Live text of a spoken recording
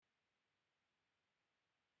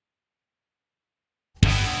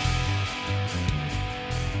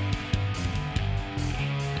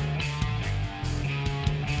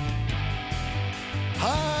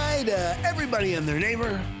Hi to everybody and their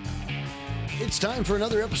neighbor. It's time for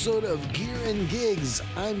another episode of Gear and Gigs.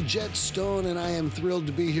 I'm Jet Stone, and I am thrilled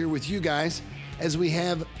to be here with you guys as we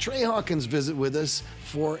have Trey Hawkins visit with us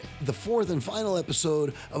for the fourth and final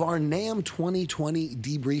episode of our NAMM 2020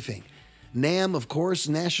 Debriefing. NAMM, of course,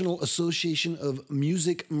 National Association of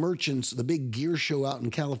Music Merchants, the big gear show out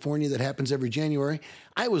in California that happens every January.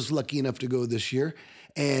 I was lucky enough to go this year,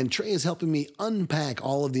 and Trey is helping me unpack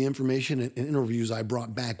all of the information and interviews I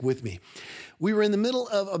brought back with me. We were in the middle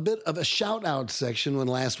of a bit of a shout-out section when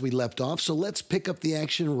last we left off, so let's pick up the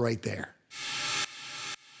action right there.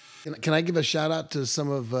 Can I give a shout-out to some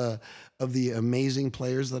of the amazing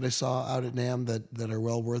players that I saw out at NAMM that are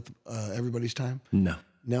well worth everybody's time?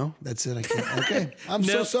 No, that's it. I can't. Okay. I'm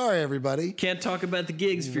so sorry, everybody. Can't talk about the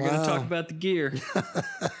gigs if you're going to talk about the gear.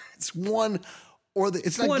 It's one or the.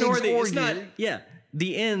 It's not one gigs or the. or It's gear. not. Yeah.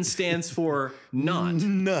 The N stands for not.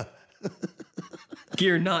 No.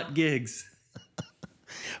 Gear, not gigs.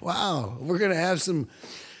 Wow. We're going to have some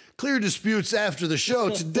clear disputes after the show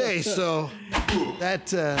today, so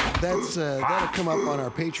that'll come up on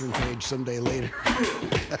our Patreon page someday later.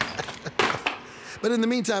 But in the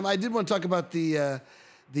meantime, I did want to talk about the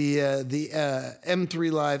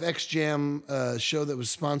M3 Live X Jam show that was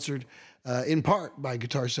sponsored in part by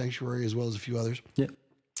Guitar Sanctuary as well as a few others. Yeah.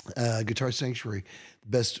 Guitar Sanctuary, the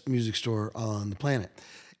best music store on the planet.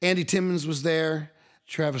 Andy Timmons was there.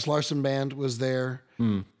 Travis Larson Band was there.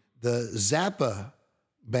 The Zappa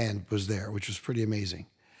Band was there, which was pretty amazing,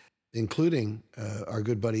 including our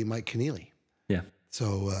good buddy Mike Keneally. Yeah.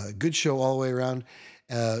 So good show all the way around.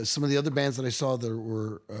 Some of the other bands that I saw that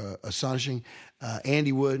were astonishing.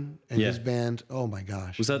 Andy Wood and his band. Oh my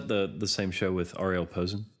gosh. Was that the same show with Ariel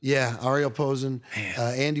Posen? Yeah, Ariel Posen.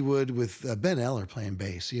 Andy Wood with Ben Eller playing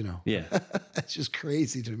bass, you know. Yeah. That's just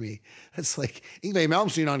crazy to me. That's like Yngwie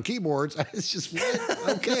Malmsteen on keyboards. It's just,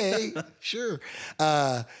 what? Okay, sure.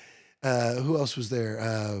 Who else was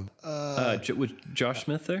there? Was Josh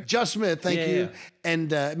Smith there? Josh Smith, thank you. Yeah. And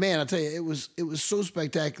man, I'll tell you, it was so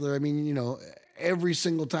spectacular. I mean, you know, every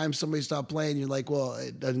single time somebody stopped playing, you're like, well,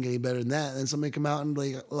 it doesn't get any better than that. And then somebody come out and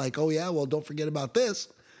like, oh yeah, well, don't forget about this.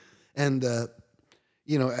 And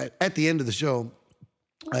you know, at the end of the show,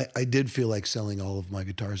 I did feel like selling all of my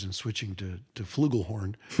guitars and switching to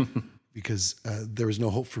flugelhorn because there was no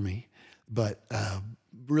hope for me. But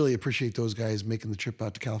really appreciate those guys making the trip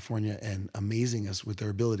out to California and amazing us with their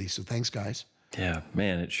ability. So thanks, guys. Yeah,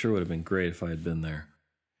 man, it sure would have been great if I had been there.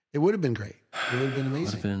 It would have been great. It would have been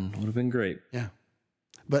amazing. Would have been great. Yeah.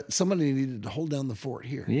 But somebody needed to hold down the fort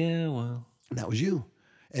here. Yeah, well. And that was you.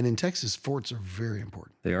 And in Texas, forts are very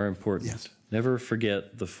important. They are important. Yes. Never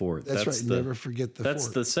forget the fort. That's right. Never forget the fort. That's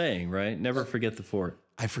the saying, right? Never forget the fort.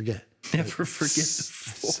 I forget. Never forget the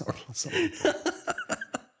fort.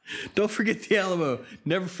 Don't forget the Alamo.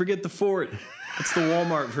 Never forget the fort. That's the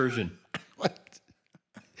Walmart version. What?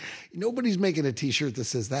 Nobody's making a T-shirt that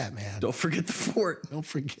says that, man. Don't forget the fort. Don't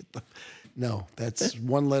forget the... No, that's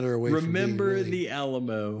one letter away from Remember being really... the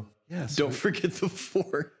Alamo. Yes. Don't forget the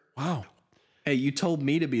fort. Wow. Hey, you told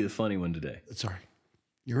me to be the funny one today. Sorry.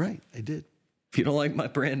 You're right. I did. If you don't like my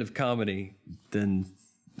brand of comedy, then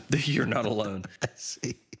you're not alone. I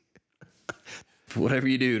see. Whatever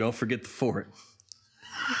you do, don't forget the fort.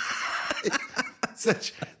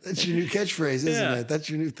 That's your new catchphrase, isn't it? That's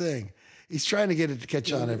your new thing. He's trying to get it to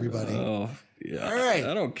catch on, everybody. Oh, yeah. All right.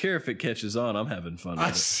 I don't care if it catches on. I'm having fun with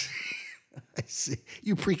it. I see.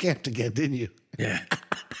 You pre-camped again, didn't you? Yeah.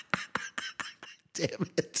 Damn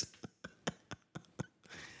it.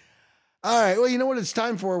 All right. Well, you know what it's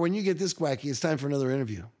time for when you get this quacky? It's time for another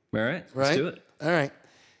interview. All right. Let's do it. All right.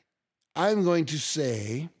 I'm going to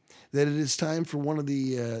say that it is time for one of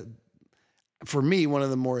the, for me, one of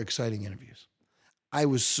the more exciting interviews. I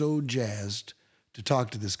was so jazzed to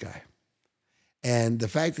talk to this guy. And the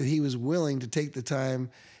fact that he was willing to take the time,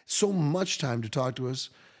 so much time to talk to us,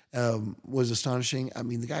 was astonishing. I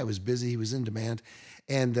mean, the guy was busy. He was in demand.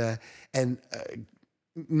 And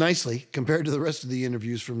nicely, compared to the rest of the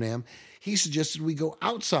interviews from NAMM, he suggested we go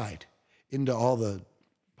outside into all the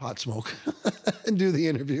hot smoke and do the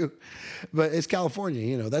interview. But it's California,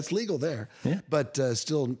 you know, that's legal there. Yeah. But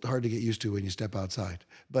still hard to get used to when you step outside.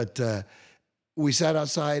 But we sat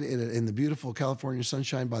outside in the beautiful California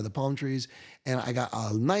sunshine by the palm trees, and I got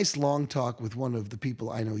a nice long talk with one of the people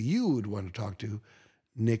I know you would want to talk to,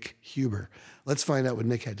 Nick Huber. Let's find out what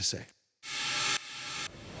Nick had to say.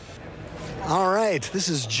 All right, this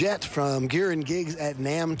is Jet from Gear and Gigs at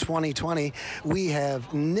NAMM 2020. We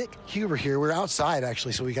have Nick Huber here. We're outside,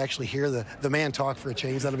 actually, so we can actually hear the man talk for a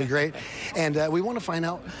change. That'll be great. And we want to find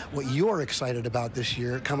out what you're excited about this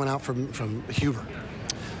year coming out from Huber.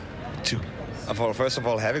 To for first of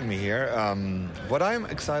all having me here. What I'm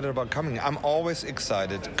excited about coming, I'm always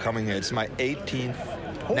excited coming here. It's my 18th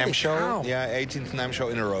NAMM show. Cow. Yeah, 18th NAMM show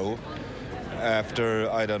in a row. After,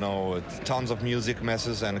 I don't know, tons of music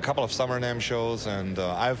messes and a couple of summer NAMM shows. And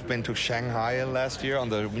I've been to Shanghai last year on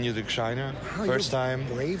the Music Shiner. First time.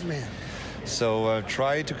 Brave man. So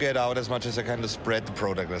try to get out as much as I can to spread the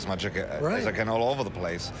product as much as I can all over the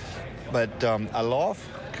place. But I love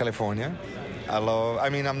California.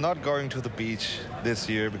 I'm not going to the beach this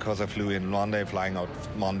year because I flew in Monday, flying out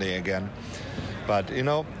Monday again. But,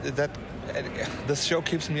 this show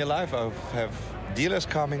keeps me alive. I have dealers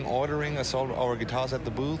coming, ordering. I sold our guitars at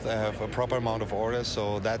the booth. I have a proper amount of orders,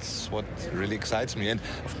 so that's what really excites me. And,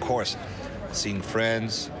 of course, seeing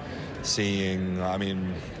friends, seeing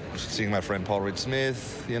my friend Paul Reed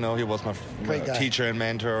Smith, he was my teacher and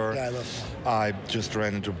mentor. Yeah, I love him. I just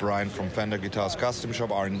ran into Brian from Fender Guitars Custom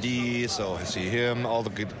Shop, R&D, so I see him.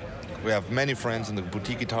 We have many friends in the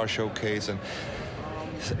Boutique Guitar Showcase, and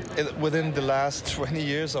within the last 20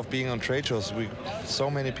 years of being on trade shows, so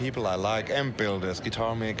many people I like, amp builders,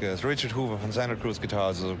 guitar makers, Richard Hoover from Santa Cruz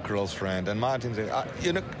Guitars is a girl's friend, and Martin,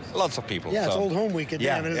 lots of people. Yeah, it's Old Home Week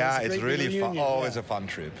again. It's really fun, always a fun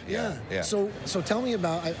trip. Yeah. So tell me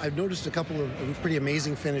about, I've noticed a couple of pretty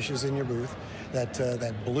amazing finishes in your booth.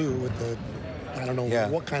 That blue with the, I don't know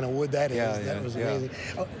what kind of wood that is. That was amazing.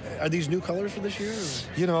 Are these new colors for this year?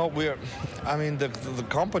 The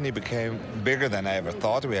company became bigger than I ever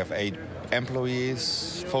thought. We have 8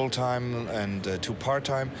 employees full-time and 2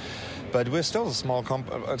 part-time. But we're still a small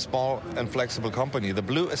and flexible company. The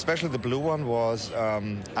blue, especially the blue one, was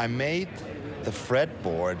I made the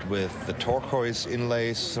fretboard with the turquoise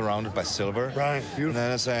inlays surrounded by silver. Right, beautiful. And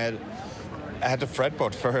then I said, I had the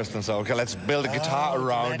fretboard first, and so okay, let's build a guitar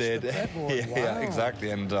around it. Yeah,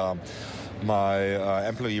 exactly. And my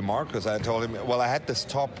employee Marcus, I told him, well, I had this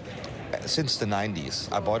top since the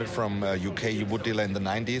 90s. I bought it from a UK wood dealer in the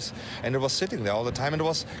 90s, and it was sitting there all the time, and it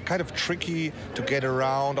was kind of tricky to get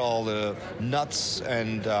around all the nuts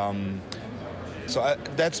and.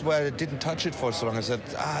 That's why I didn't touch it for so long. I said,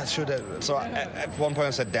 should I? So at one point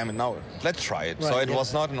I said, damn it, now let's try it. Right, so it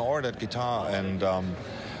was not an ordered guitar, and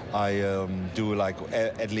I do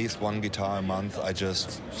at least one guitar a month. I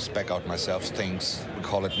just spec out myself things. We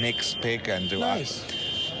call it Nick's Pick, and do nice.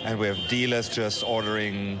 And we have dealers just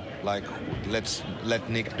ordering, let's let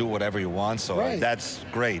Nick do whatever you want. So that's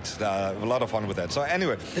great. A lot of fun with that. So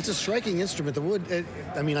anyway. It's a striking instrument. The wood,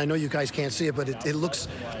 I know you guys can't see it, but it looks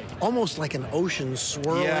almost like an ocean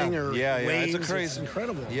swirling or waves. It's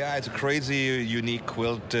incredible. Yeah, it's a crazy, unique,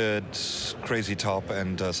 quilted, crazy top.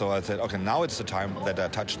 And so I said, okay, now it's the time that I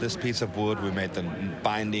touch this piece of wood. We made the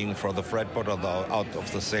binding for the fretboard out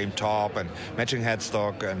of the same top and matching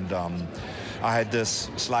headstock. And I had this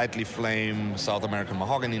slightly flame South American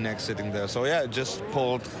mahogany neck sitting there. So just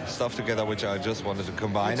pulled stuff together, which I just wanted to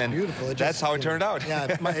combine. It's beautiful. That's how it turned out. Yeah,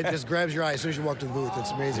 it just grabs your eye as soon as you walk to the booth.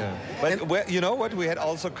 It's amazing. Yeah. But you know what? We had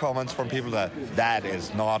also comments from people that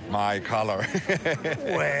is not my color.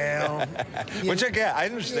 Well, which I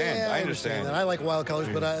understand. Yeah, I understand that. I like wild colors,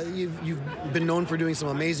 but you've been known for doing some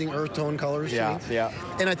amazing earth tone colors. Yeah.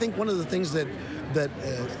 And I think one of the things that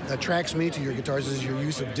attracts me to your guitars is your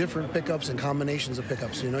use of different pickups and combinations of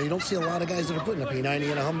pickups. You don't see a lot of guys that are putting a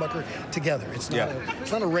P90 and a humbucker together. It's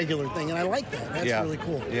not a regular thing, and I like that. That's really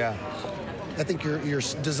cool. Yeah. I think your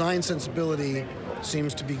design sensibility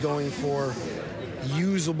seems to be going for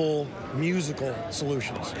usable musical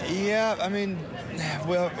solutions. Yeah, for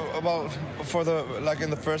in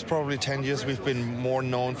the first probably 10 years, we've been more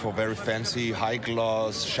known for very fancy, high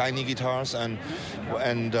gloss, shiny guitars, and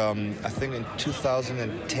I think in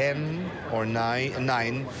 2010 or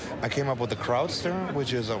 9, I came up with the Crowdster,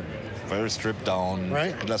 which is a very stripped down,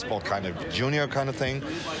 Les Paul kind of junior kind of thing.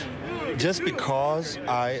 Just because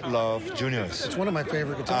I love juniors. It's one of my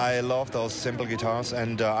favorite guitars. I love those simple guitars,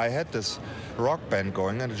 and I had this rock band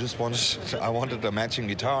going, and I wanted a matching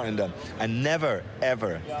guitar, and I never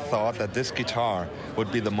ever thought that this guitar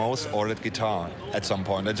would be the most ordered guitar at some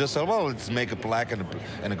point. I just thought, well, let's make a black and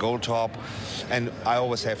a gold top, and I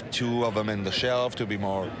always have 2 of them in the shelf to be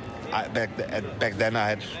more. Back then I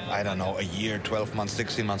had, I don't know, a year, 12 months,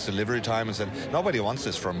 16 months delivery time, and said, nobody wants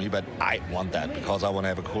this from me, but I want that because I want to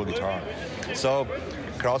have a cool guitar. So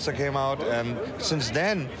Crowdster came out, and since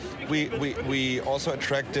then we also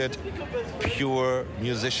attracted pure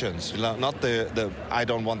musicians. Not the I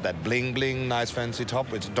don't want that bling bling, nice fancy top.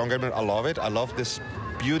 Don't get me wrong, I love it. I love this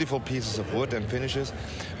beautiful pieces of wood and finishes,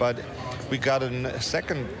 but we got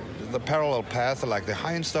the parallel path, like the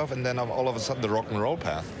high-end stuff, and then all of a sudden the rock and roll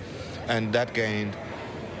path. And that gained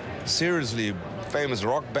seriously famous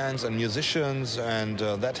rock bands and musicians, and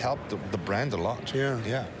that helped the brand a lot.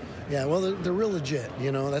 Yeah. Well, they're real legit.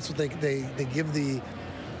 You know, that's what they give the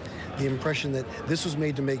impression that this was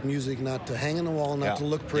made to make music, not to hang on the wall, not to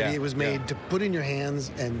look pretty. It was made to put in your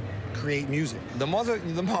hands and create music. The more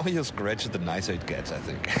you scratch it, the nicer it gets, I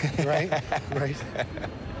think. Right.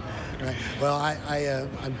 Well,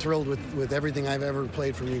 I'm thrilled with everything I've ever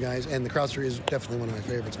played from you guys, and the Crowdster is definitely one of my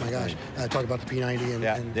favorites. My gosh, talk about the P90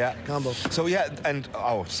 and combo. So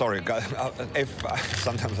sorry, if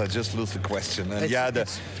sometimes I just lose the question. And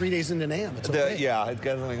it's 3 days into NAMM. It's okay.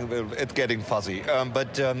 It's getting fuzzy.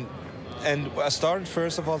 And I started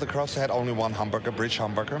first of all. The Crowdster had only one humbucker, bridge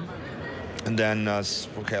humbucker. And then, let's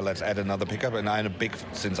add another pickup. And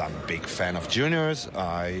since I'm a big fan of juniors,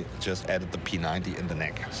 I just added the P90 in the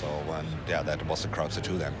neck. So, that was the Crowdster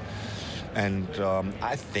 2 then. And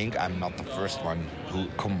I think I'm not the first one who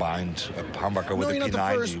combined a humbucker with a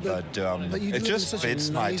P90, but it just fits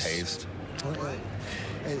my taste.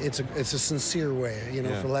 It's a sincere way,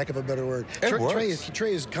 for lack of a better word. It works.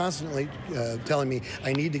 Trey is constantly telling me,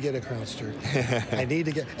 I need to get a Crowdster. I need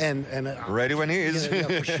to get and ready when he is.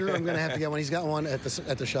 For sure, I'm going to have to get one. He's got one at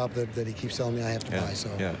the shop that he keeps telling me I have to buy.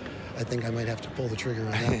 So I think I might have to pull the trigger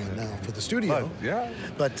on that one now for the studio.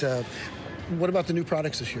 But what about the new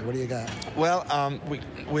products this year? What do you got? Well,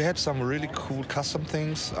 we had some really cool custom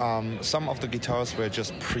things. Some of the guitars were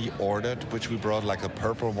just pre-ordered, which we brought, like a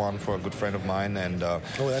purple one for a good friend of mine. And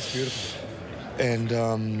that's beautiful. And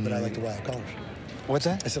but I like the wild colors. What's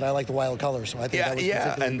that? I said I like the wild colors, so I think that was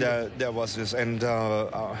particularly good. There was this, and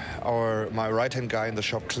my right-hand guy in the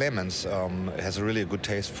shop, Clemens, has a really good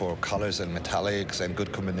taste for colors and metallics and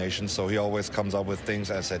good combinations. So he always comes up with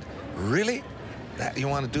things. I said, really? You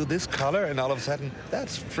want to do this color? And all of a sudden,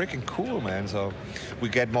 that's freaking cool, man. So we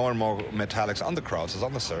get more and more metallics on the Crowdsters,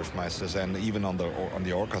 on the Surfmeisters, and even on the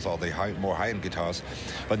Orcas, or the more high-end guitars.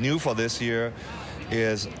 But new for this year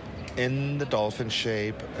is in the dolphin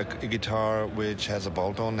shape, a guitar which has a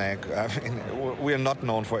bolt-on neck. I mean, we are not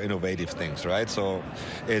known for innovative things, right? So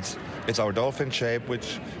it's our dolphin shape,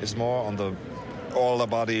 which is more on the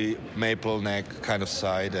all-the-body maple neck kind of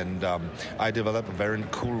side, and I developed a very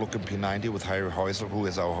cool-looking P90 with Harry Heusel, who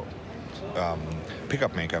is our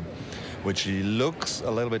pickup maker, which looks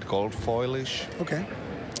a little bit gold foilish. Okay.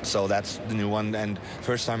 So that's the new one, and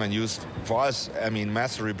first time I used, for us, I mean,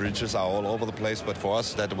 mastery bridges are all over the place, but for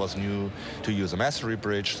us that was new to use a mastery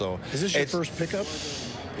bridge. So is this your first pickup,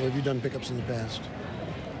 or have you done pickups in the past?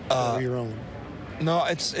 Or your own? No,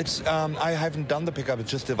 it's. I haven't done the pickup.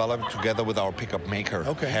 It's just developed together with our pickup maker,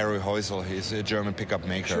 Harry Heusel. He's a German pickup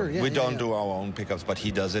maker. Sure, we don't do our own pickups, but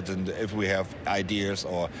he does it. And if we have ideas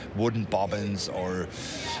or wooden bobbins or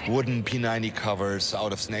wooden P90 covers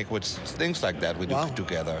out of snakewood, things like that, we do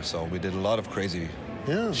together. So we did a lot of crazy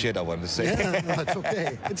shit, I wanted to say. Yeah, no, it's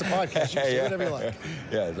okay. It's a podcast. You can say whatever you like.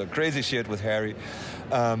 Yeah, so crazy shit with Harry.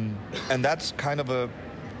 And that's kind of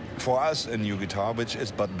for us, a new guitar, which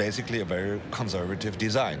is but basically a very conservative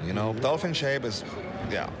design. Dolphin shape is,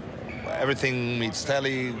 everything meets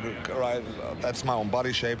telly, right? That's my own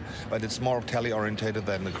body shape, but it's more telly orientated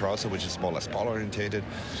than the Crowdster, which is more or less ball orientated.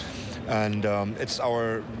 And it's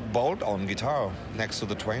our bolt-on guitar next to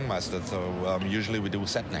the Twangmeister. So usually we do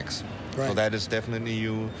set necks. Right. So that is definitely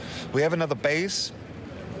new. We have another bass,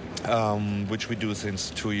 which we do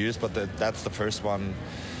since 2 years, but that's the first one.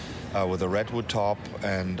 With a redwood top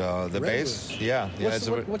and the bass.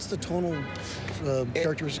 What's the tonal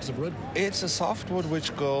characteristics of redwood? It's a softwood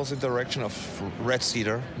which goes in the direction of red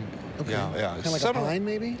cedar. Okay. Yeah. Kind of like a pine,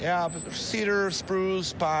 maybe? Yeah, cedar,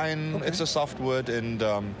 spruce, pine. Okay. It's a softwood, and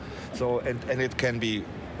it can be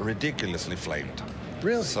ridiculously flamed.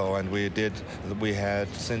 Really? So, and we do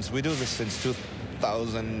this since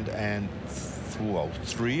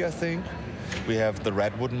 2003, I think. We have the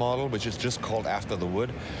redwood model, which is just called after the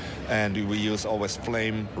wood, and we use always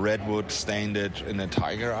flame redwood, stained it in a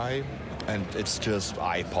tiger eye, and it's just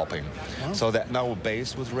eye-popping. Wow. So that now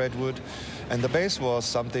bass with redwood, and the bass was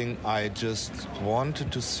something I just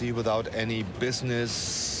wanted to see without any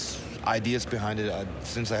business ideas behind it.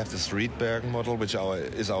 Since I have this Riedberg model, which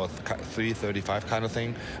is our 335 kind of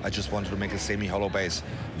thing, I just wanted to make a semi-hollow bass,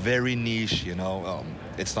 very niche.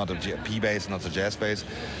 It's not a P bass, not a jazz bass.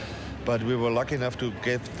 But we were lucky enough to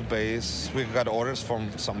get the bass. We got orders from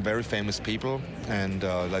some very famous people, and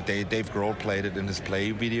Dave Grohl played it in his play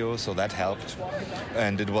video, so that helped.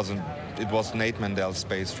 And it was Nate Mandel's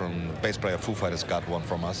bass bass player Foo Fighters got one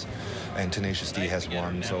from us, and Tenacious D has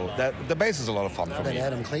one. So the bass is a lot of fun for me. I bet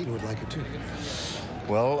Adam Clayton would like it too.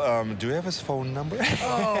 Well, do you have his phone number?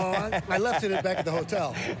 I left it back at the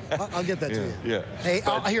hotel. I'll get that to you. Yeah. Hey,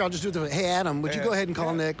 I'll just do it. Hey, Adam, would you go ahead and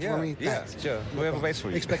call Nick for me? Yeah, Thanks. sure. We have a base for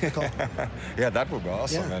you. Expect a call. Yeah, that would be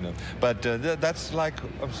awesome. Yeah. I know. But that's like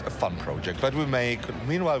a fun project. But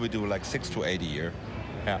meanwhile, we do like 6 to 8 a year.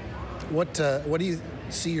 Yeah. What do you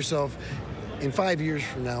see yourself in 5 years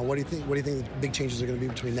from now? What do you think the big changes are going to be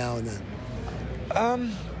between now and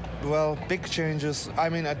then? Well, big changes. I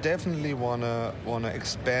mean, I definitely wanna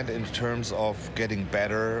expand in terms of getting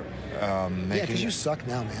better. Yeah, because you suck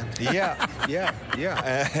now, man. Yeah.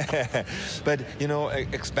 But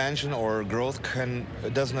expansion or growth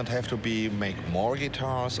does not have to be make more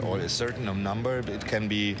guitars or a certain number. It can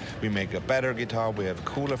be we make a better guitar, we have a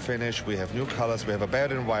cooler finish, we have new colors, we have a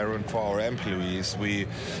better environment for our employees. We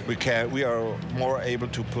are more able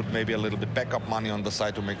to put maybe a little bit backup money on the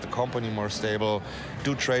side to make the company more stable.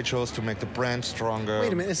 Do trade shows to make the brand stronger.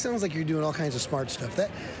 Wait a minute, it sounds like you're doing all kinds of smart stuff.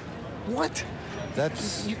 What?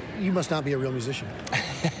 That's you must not be a real musician.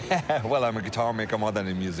 well, I'm a guitar maker more than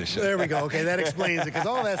a musician. There we go. Okay, that explains it, because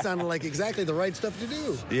all that sounded like exactly the right stuff to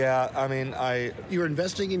do. Yeah, I mean, You're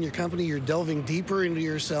investing in your company. You're delving deeper into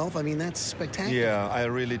yourself. I mean, that's spectacular. Yeah, I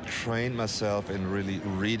really trained myself in really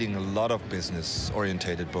reading a lot of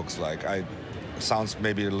business-orientated books. Sounds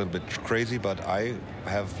maybe a little bit crazy, but I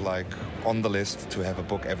have on the list to have a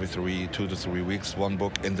book every 2 to 3 weeks, one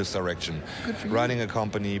book in this direction. Good for you. Running a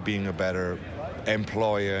company, being a better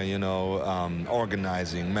employer,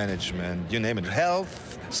 organizing, management, you name it,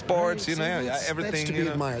 health, sports, everything. That's to be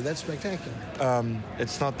admired. That's spectacular.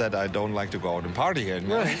 It's not that I don't like to go out and party,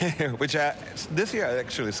 which this year I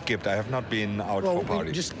actually skipped. I have not been out for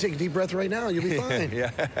parties. Just take a deep breath right now, and you'll be fine. Yeah.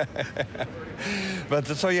 But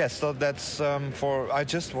so that's I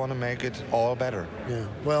just want to make it all better. Yeah.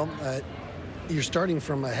 Well, you're starting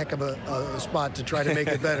from a heck of a spot to try to make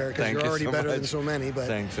it better, because you're already better than so many. But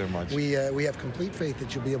thanks so much. We have complete faith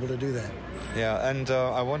that you'll be able to do that. Yeah, and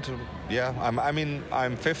I want to. Yeah,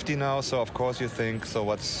 I'm 50 now, so of course you think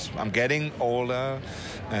I'm getting older,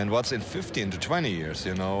 and what's in 15 to 20 years,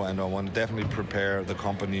 and I want to definitely prepare the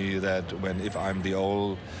company that if I'm the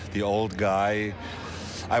old guy.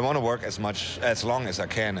 I want to work as long as I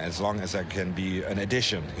can be an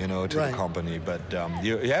addition, to the company. But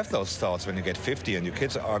you have those thoughts when you get 50 and your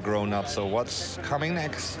kids are grown up. So what's coming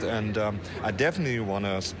next? And I definitely want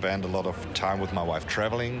to spend a lot of time with my wife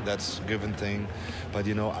traveling. That's a given thing. But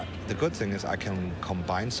the good thing is I can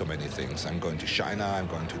combine so many things. I'm going to China. I'm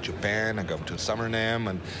going to Japan. I'm going to Summer NAMM.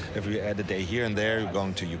 And if we add a day here and there, we're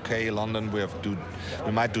going to UK, London.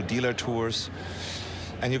 We might do dealer tours.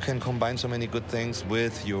 And you can combine so many good things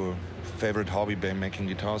with your favorite hobby, making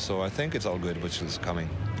guitars. So I think it's all good, which is coming.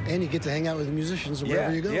 And you get to hang out with the musicians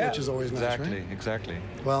wherever you go, which is always nice, right? Exactly.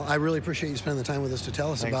 Well, I really appreciate you spending the time with us to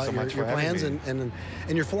tell us about your plans and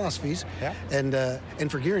your philosophies. Yeah.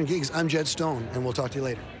 And for Gear and Gigs, I'm Jet Stone, and we'll talk to you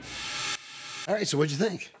later. All right, so what'd you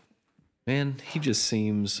think? Man, he just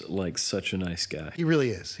seems like such a nice guy. He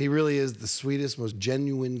really is. He really is the sweetest, most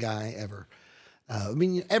genuine guy ever.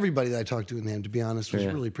 Everybody that I talked to in NAMM, to be honest, was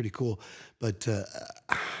really pretty cool. But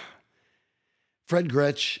Fred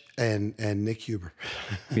Gretsch and Nick Huber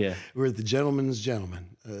were the gentleman's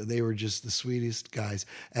gentlemen. They were just the sweetest guys.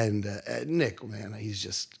 And Nick, man, he's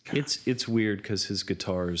just... It's weird because his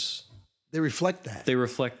guitars... They reflect that.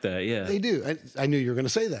 Yeah. They do. I knew you were going to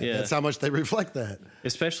say that. Yeah. That's how much they reflect that.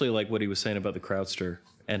 Especially like what he was saying about the Crowdster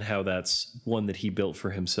and how that's one that he built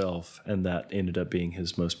for himself, and that ended up being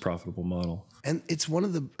his most profitable model. And it's one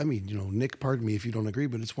of the, Nick, pardon me if you don't agree,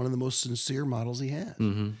 but it's one of the most sincere models he has.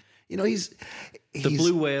 Mm-hmm. He's the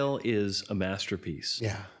Blue Whale is a masterpiece.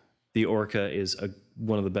 Yeah. The Orca is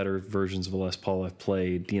one of the better versions of a Les Paul I've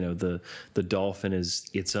played. The Dolphin is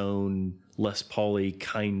its own Les Paul-y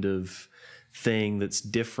kind of thing that's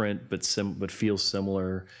different but feels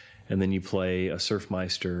similar. And then you play a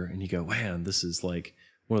Surfmeister and you go, man, this is like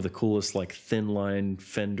one of the coolest thin line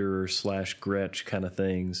Fender / Gretsch kind of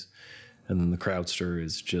things. And then the Crowdster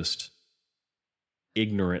is just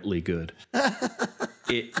ignorantly good.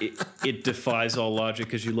 It defies all logic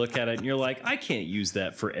because you look at it and you're like, I can't use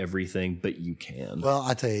that for everything, but you can. Well,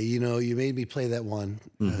 I tell you, you made me play that one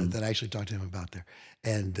that I actually talked to him about there.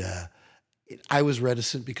 And I was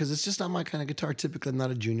reticent because it's just not my kind of guitar. Typically, I'm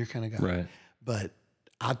not a junior kind of guy. Right. But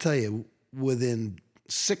I'll tell you, within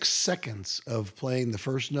 6 seconds of playing the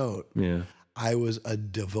first note, I was a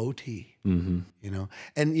devotee, And,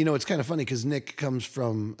 it's kind of funny because Nick comes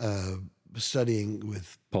from studying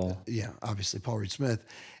with Paul. Obviously Paul Reed Smith.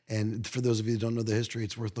 And for those of you who don't know the history,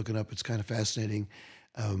 it's worth looking up. It's kind of fascinating.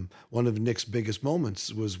 One of Nick's biggest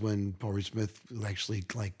moments was when Paul Reed Smith actually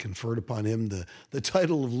like conferred upon him the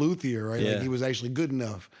title of luthier, right? Yeah. Like he was actually good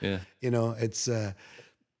enough. Yeah. You know, it's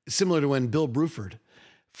similar to when Bill Bruford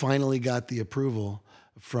finally got the approval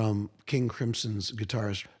from King Crimson's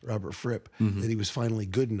guitarist Robert Fripp that he was finally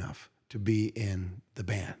good enough to be in the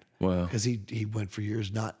band. Wow. Because he went for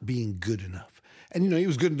years not being good enough. And, you know, he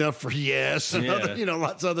was good enough for Yes and other, you know,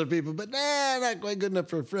 lots of other people, but not quite good enough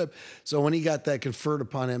for Fripp. So when he got that conferred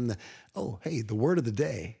upon him, the word of the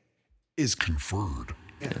day is conferred.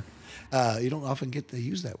 Yeah. You don't often get to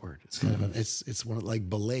use that word. It's kind of it's one like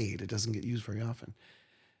belayed. It doesn't get used very often.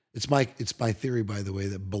 It's my theory, by the way,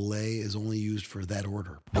 that belay is only used for that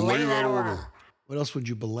order. Belay that order. What else would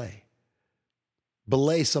you belay?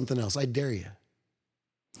 Belay something else. I dare you.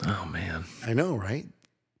 Oh man. I know, right?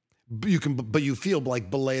 But you feel like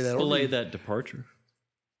belay that order. Belay that departure.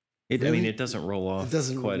 Really? I mean, it doesn't roll off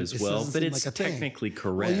quite as well, but it's like technically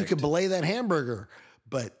correct. Well, you could belay that hamburger,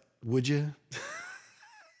 but would you?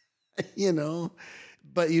 You know,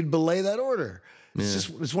 but you'd belay that order.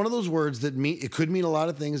 It's one of those words that it could mean a lot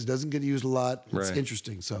of things. It doesn't get used a lot. It's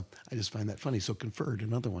interesting. So I just find that funny. So conferred,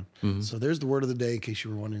 another one. So there's the word of the day in case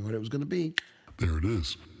you were wondering what it was going to be. There it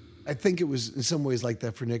is. I think it was in some ways like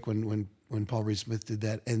that for Nick when Paul Reed Smith did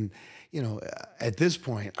that. And, you know, at this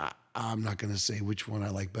point, I'm not going to say which one I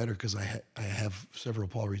like better because I have several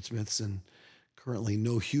Paul Reed Smiths and currently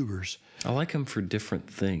no Hubers. I like them for different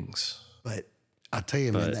things. But I'll tell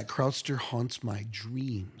you, man, that Krautster haunts my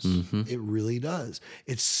dreams. It really does.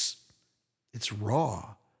 It's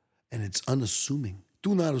raw and it's unassuming.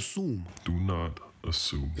 Do not assume. Do not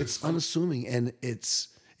assume. It's unassuming and it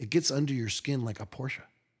gets under your skin like a Porsche.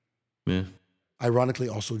 Yeah. Ironically,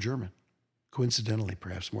 also German. Coincidentally,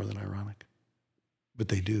 perhaps more than ironic. But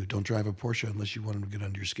they do. Don't drive a Porsche unless you want them to get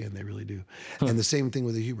under your skin. They really do. And the same thing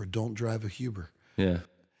with a Huber. Don't drive a Huber. Yeah.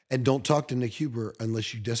 And don't talk to Nick Huber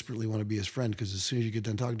unless you desperately want to be his friend, because as soon as you get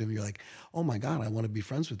done talking to him, you're like, oh my God, I want to be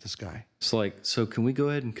friends with this guy. It's like, so can we go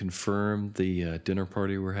ahead and confirm the dinner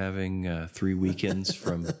party we're having 3 weekends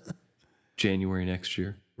from January next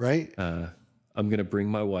year? Right? I'm going to bring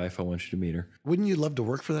my wife. I want you to meet her. Wouldn't you love to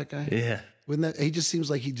work for that guy? Yeah. Wouldn't that? He just seems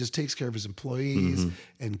like he just takes care of his employees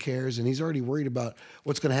and cares, and he's already worried about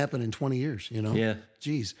what's going to happen in 20 years, you know? Yeah.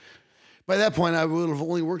 Geez. By that point, I would have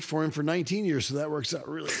only worked for him for 19 years, so that works out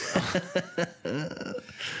really well.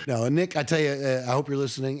 No, Nick, I tell you, I hope you're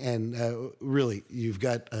listening, and really, you've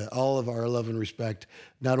got all of our love and respect,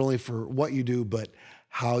 not only for what you do, but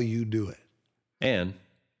how you do it. And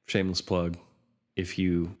shameless plug, if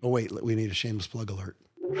you... Oh, wait, we need a shameless plug alert.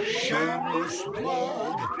 Shameless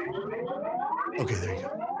plug. Okay, there you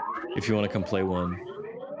go. If you want to come play one,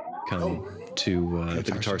 come to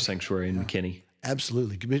the Guitar Sanctuary in McKinney.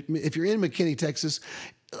 Absolutely. If you're in McKinney, Texas,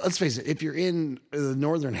 let's face it, if you're in the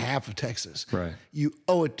northern half of Texas, right, you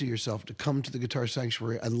owe it to yourself to come to the Guitar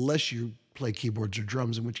Sanctuary unless you play keyboards or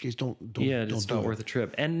drums, in which case don't it's not worth the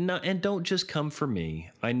trip. And don't just come for me.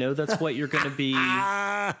 I know that's what you're going to be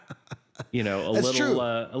you know, a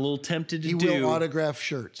little tempted to do. He will autograph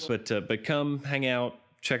shirts. But come hang out,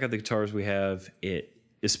 check out the guitars we have,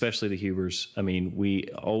 especially the Hubers. I mean, we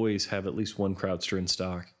always have at least one Krautster in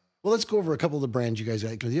stock. Well, let's go over a couple of the brands you guys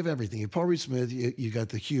got, because you have everything. You have Paul Reed Smith, you got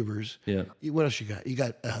the Hubers. Yeah. What else you got? You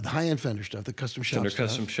got the high-end Fender stuff, the custom shop stuff.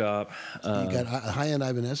 Custom shop. You got high-end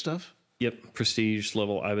Ibanez stuff? Yep. Prestige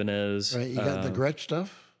level Ibanez. Right. You got the Gretsch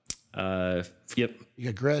stuff? Yep.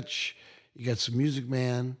 You got Gretsch. You got some Music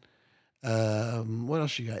Man. What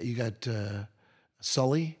else you got? You got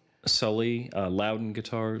Sully. Loudon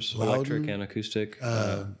guitars, electric and acoustic.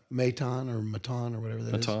 Maton or Maton or whatever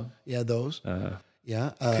that is. Maton. Yeah, those.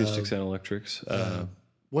 Yeah. Acoustics and electrics.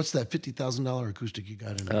 What's that $50,000 acoustic you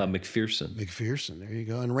got in there? McPherson. There you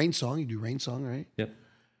go. And Rain Song. You do Rain Song, right? Yep.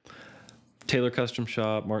 Taylor Custom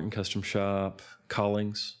Shop, Martin Custom Shop,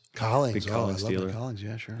 Collings. Collings. Big Collings I love dealer. the Collings.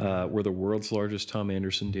 Yeah, sure. We're the world's largest Tom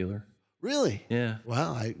Anderson dealer. Really? Yeah.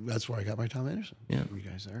 Wow. That's where I got my Tom Anderson. Yeah. You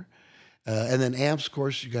guys there. And then amps, of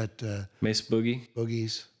course, you got Mesa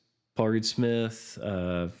Boogies. Paul Reed Smith.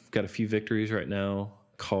 Got a few victories right now.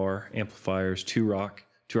 Car, amplifiers, Two Rock.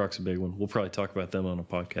 Two Rock's a big one. We'll probably talk about them on a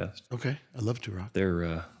podcast. Okay. I love Two Rock.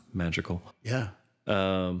 They're magical. Yeah.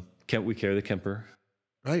 We carry the Kemper.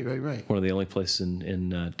 Right. One of the only places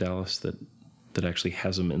in Dallas that actually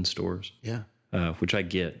has them in stores. Yeah. Which I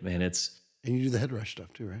get, man. And you do the head rush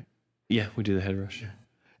stuff too, right? Yeah, we do the head rush. Yeah.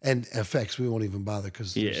 And effects, we won't even bother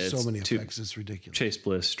because there's so many effects, it's ridiculous. Chase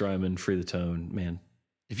Bliss, Strymon, Free the Tone, man.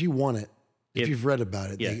 If you want it, if you've read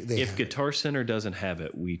about it, they if have Guitar Center doesn't have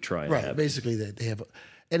it, we try and have it. Basically, they have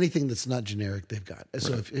anything that's not generic, they've got.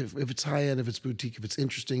 So if it's high end, if it's boutique, if it's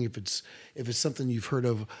interesting, if it's something you've heard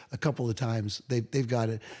of a couple of times, they've got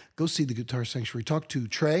it. Go see the Guitar Sanctuary. Talk to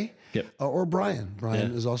Trey or Brian.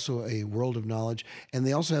 Brian is also a world of knowledge, and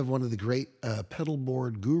they also have one of the great pedal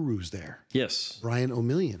board gurus there. Yes, Brian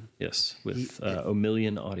O'Million. Yes, with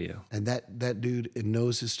O'Million Audio, and that dude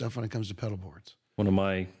knows his stuff when it comes to pedal boards. One of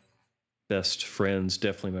my best friends,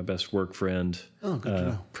 definitely my best work friend. Oh, good to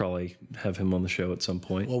know. Probably have him on the show at some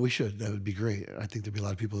point. Well, we should. That would be great. I think there'd be a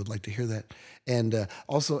lot of people who'd like to hear that. And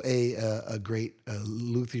also a great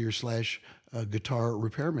luthier / guitar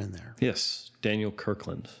repairman there. Yes, Daniel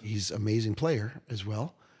Kirkland. He's an amazing player as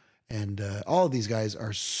well. And all of these guys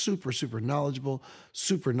are super, super knowledgeable,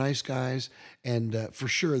 super nice guys. And for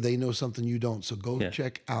sure, they know something you don't. So go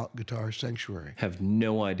check out Guitar Sanctuary. Have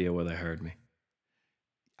no idea why they hired me.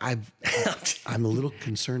 I'm a little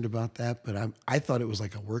concerned about that, but I thought it was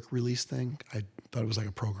like a work release thing. I thought it was like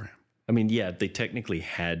a program. I mean, yeah, they technically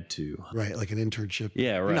had to. Right, like an internship.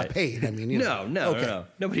 Yeah, right. You're not paid. I mean, no.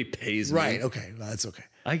 Nobody pays me. Right, okay. Well, that's okay.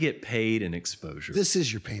 I get paid in exposure. This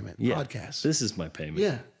is your payment. Broadcast. This is my payment.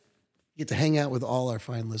 Yeah. You get to hang out with all our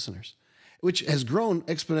fine listeners, which has grown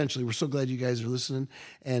exponentially. We're so glad you guys are listening.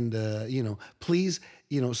 And, please,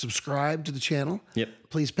 subscribe to the channel. Yep.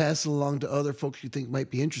 Please pass it along to other folks you think might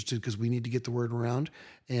be interested, because we need to get the word around.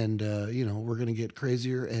 And, we're going to get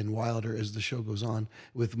crazier and wilder as the show goes on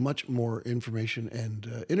with much more information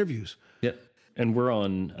and interviews. Yep. And we're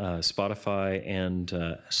on Spotify,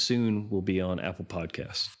 and soon we'll be on Apple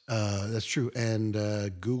Podcasts. That's true. And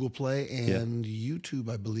Google Play and YouTube,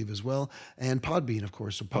 I believe, as well. And Podbean, of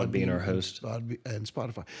course. So Podbean, our host. And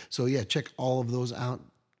Spotify. So, check all of those out.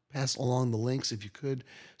 Pass along the links if you could.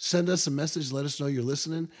 Send us a message. Let us know you're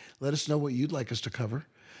listening. Let us know what you'd like us to cover.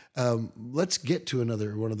 Let's get to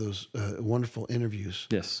another one of those wonderful interviews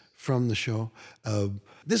from the show.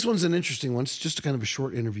 This one's an interesting one. It's just kind of a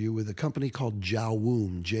short interview with a company called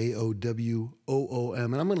Jowoom, Jowoom.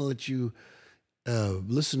 And I'm going to let you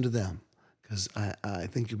listen to them, because I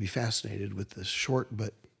think you'll be fascinated with this short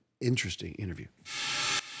but interesting interview.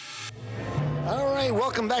 All right,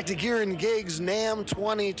 welcome back to Gear and Gigs NAMM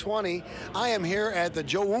 2020. I am here at the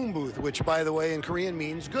Jowoom booth, which, by the way, in Korean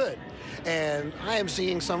means good. And I am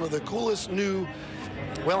seeing some of the coolest new,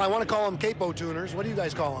 well, I want to call them capo tuners. What do you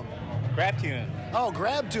guys call them? Grab tune. Oh,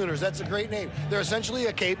 grab tuners. That's a great name. They're essentially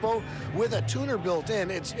a capo with a tuner built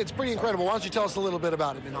in. It's pretty incredible. Why don't you tell us a little bit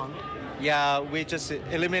about it, Minhong? Yeah, we just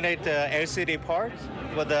eliminate the LCD part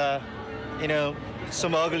with the,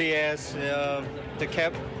 some ugly ass the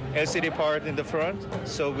cap LCD part in the front.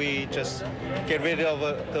 So we just get rid of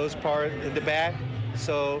those parts in the back.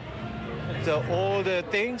 So all the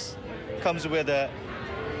things comes with the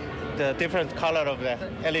different color of the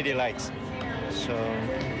LED lights. So.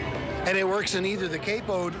 And it works in either the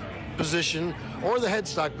capoed position or the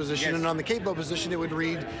headstock position. Yes. And on the capo position, it would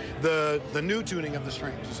read the new tuning of the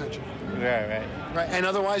strings, essentially. Right. And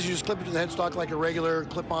otherwise, you just clip it to the headstock like a regular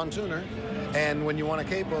clip-on tuner. And when you want a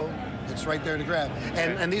capo, it's right there to grab.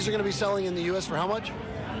 And these are going to be selling in the U.S. for how much?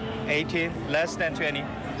 18, less than 20.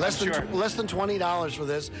 Less than $20 for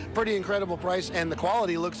this. Pretty incredible price, and the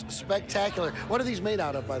quality looks spectacular. What are these made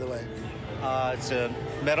out of, by the way? It's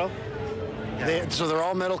metal. So they're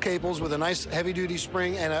all metal cables with a nice heavy-duty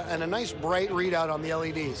spring and a nice bright readout on the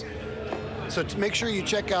LEDs. So make sure you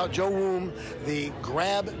check out Jowoom, the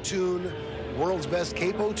Grab Tune, world's best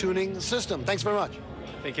capo tuning system. Thanks very much.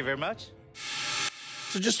 Thank you very much.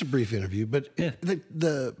 So just a brief interview, but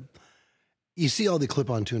you see all the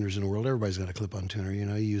clip-on tuners in the world. Everybody's got a clip-on tuner. You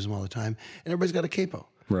use them all the time, and everybody's got a capo.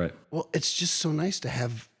 Right. Well, it's just so nice to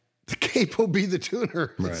have the capo be the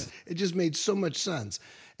tuner. Right. It just made so much sense.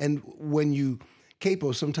 And when you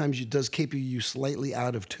capo, sometimes it does capo you slightly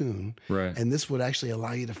out of tune. Right. And this would actually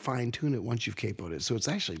allow you to fine-tune it once you've capoed it. So it's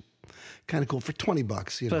actually kind of cool for $20.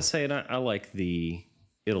 But I say, I like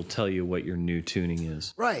it'll tell you what your new tuning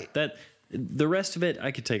is. Right. The rest of it, I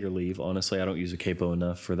could take or leave. Honestly, I don't use a capo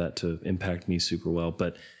enough for that to impact me super well.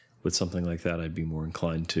 But with something like that, I'd be more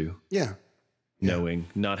inclined to. Yeah. Knowing,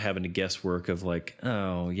 not having to guesswork of like,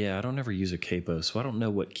 oh, yeah, I don't ever use a capo, so I don't know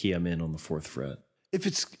what key I'm in on the 4th fret. If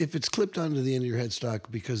it's clipped onto the end of your headstock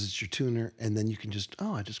because it's your tuner, and then you can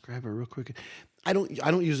I just grab it real quick. I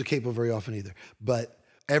don't use a capo very often either, but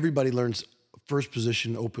everybody learns first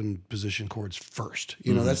position, open position chords first.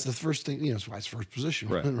 That's the first thing. That's why it's first position,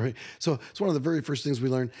 right? So it's one of the very first things we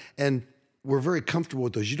learn, and we're very comfortable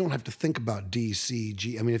with those. You don't have to think about D, C,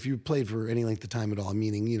 G. I mean, if you played for any length of time at all,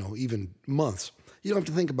 meaning even months, you don't have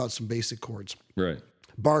to think about some basic chords. Right.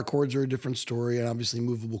 Bar chords are a different story, and obviously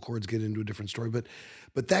movable chords get into a different story.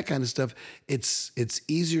 But that kind of stuff, it's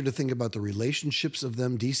easier to think about the relationships of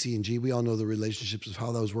them. D, C, and G, we all know the relationships of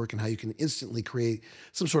how those work and how you can instantly create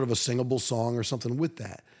some sort of a singable song or something with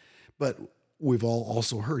that. But we've all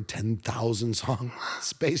also heard 10,000 song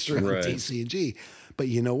space around D, C, and G. But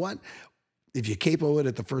you know what? If you capo it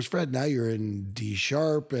at the first fret, now you're in D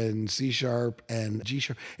sharp and C sharp and G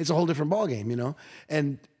sharp. It's a whole different ballgame, you know?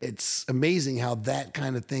 And it's amazing how that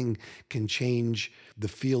kind of thing can change the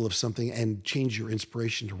feel of something and change your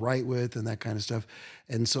inspiration to write with and that kind of stuff.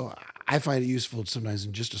 And so I find it useful sometimes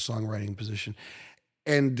in just a songwriting position.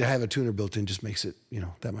 And to have a tuner built in just makes it, you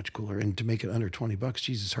know, that much cooler. And to make it under $20,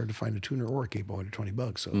 geez, it's hard to find a tuner or a capo under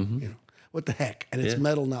 $20. So, you know, what the heck? And it's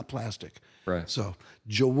metal, not plastic. Right. So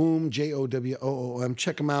Jowoom, Jowoom,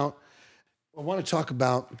 check them out. I want to talk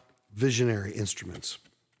about visionary instruments.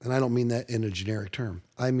 And I don't mean that in a generic term.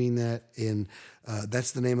 I mean that in,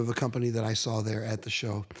 that's the name of a company that I saw there at the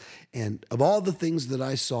show. And of all the things that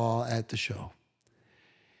I saw at the show,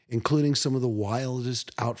 including some of the wildest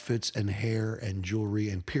outfits and hair and jewelry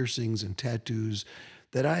and piercings and tattoos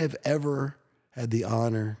that I have ever had the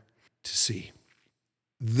honor to see,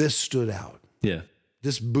 this stood out. Yeah.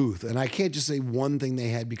 This booth. And I can't just say one thing they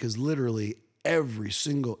had because literally every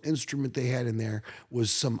single instrument they had in there was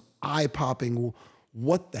some eye-popping,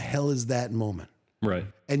 what the hell is that moment? Right.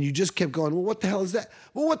 And you just kept going, well, what the hell is that?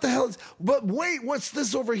 Well, what the hell is, but wait, what's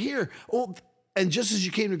this over here? Oh, and just as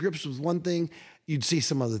you came to grips with one thing, you'd see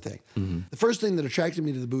some other thing. The first thing that attracted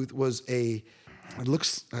me to the booth was I'm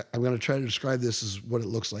going to try to describe this as what it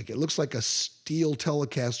looks like. It looks like a steel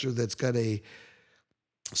Telecaster that's got a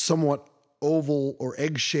somewhat oval or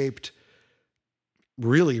egg-shaped,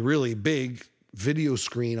 really, really big video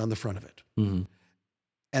screen on the front of it.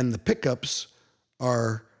 And the pickups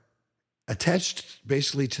are attached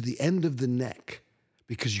basically to the end of the neck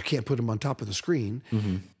because you can't put them on top of the screen,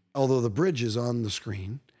 although the bridge is on the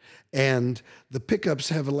screen. And the pickups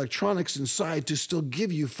have electronics inside to still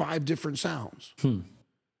give you 5 different sounds.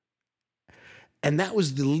 And that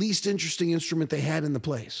was the least interesting instrument they had in the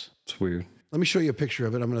place. It's weird. Let me show you a picture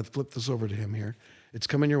of it. I'm going to flip this over to him here. It's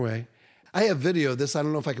coming your way. I have video of this. I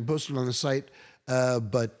don't know if I can post it on the site,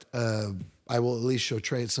 but I will at least show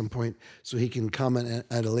Trey at some point so he can comment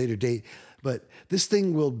at a later date. But this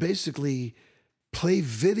thing will basically play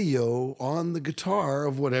video on the guitar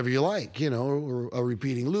of whatever you like, you know, or a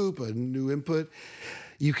repeating loop, a new input.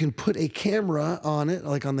 You can put a camera on it,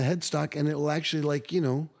 like on the headstock, and it will actually, like, you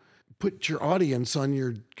know, put your audience on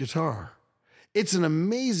your guitar. It's an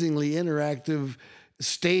amazingly interactive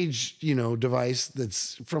stage, you know, device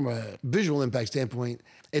that's, from a visual impact standpoint,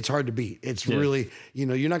 it's hard to beat. It's really, you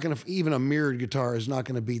know, you're not going to, even a mirrored guitar is not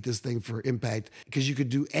going to beat this thing for impact because you could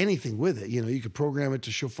do anything with it. You know, you could program it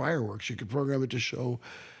to show fireworks. You could program it to show,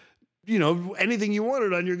 you know, anything you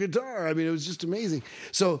wanted on your guitar. I mean, it was just amazing.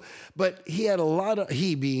 So, but he had a lot of,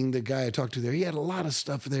 he being the guy I talked to there, he had a lot of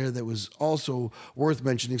stuff there that was also worth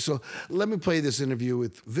mentioning. So let me play this interview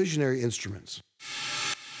with Visionary Instruments.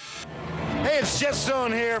 Hey, it's Jet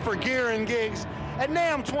Stone here for Gear and Gigs at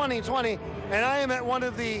NAMM 2020, and I am at one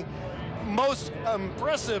of the most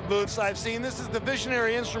impressive booths I've seen. This is the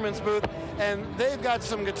Visionary Instruments booth, and they've got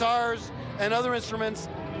some guitars and other instruments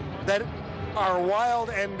that are wild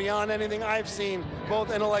and beyond anything I've seen,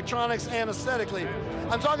 both in electronics and aesthetically.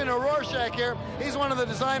 I'm talking to Rorschach here. He's one of the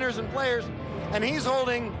designers and players, and he's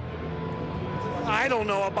holding, I don't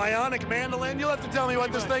know, a bionic mandolin. You'll have to tell me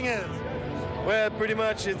what this thing is. Well, pretty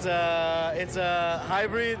much it's a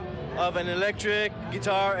hybrid of an electric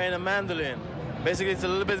guitar and a mandolin. Basically, it's a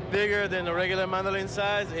little bit bigger than a regular mandolin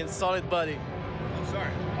size in solid body. Oh,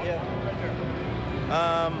 sorry.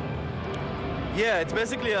 Yeah, it's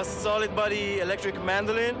basically a solid body electric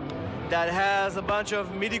mandolin that has a bunch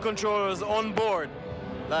of MIDI controllers on board,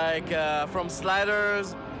 like from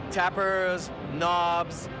sliders, tappers,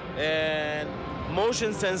 knobs, and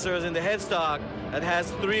motion sensors in the headstock that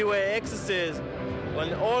has 3-way accesses.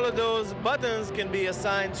 When all of those buttons can be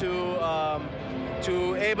assigned to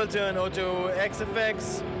Ableton or to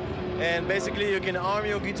XFX, and basically you can arm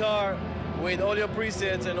your guitar with all your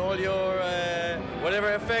presets and all your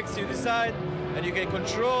whatever effects you decide, and you can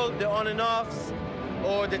control the on and offs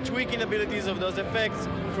or the tweaking abilities of those effects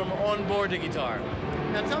from on board the guitar.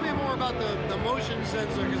 Now tell me more about the motion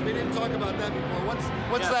sensor, because we didn't talk about that before.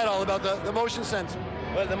 What's that all about, the motion sensor?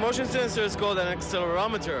 Well, the motion sensor is called an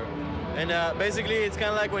accelerometer. And basically, it's kind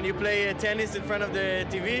of like when you play tennis in front of the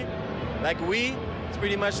TV, like Wii. It's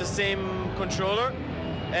pretty much the same controller.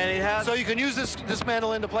 And it has... So you can use this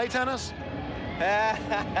mandolin to play tennis?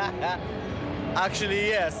 Actually,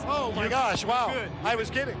 yes. Oh my gosh, wow. I was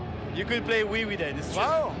kidding. You could play Wii with it. It's true.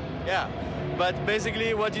 Wow. Yeah. But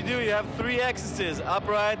basically what you do, you have 3 axes,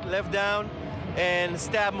 upright, left down, and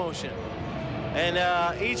stab motion.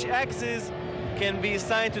 And each axis can be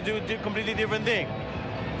assigned to do completely different thing.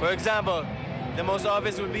 For example, the most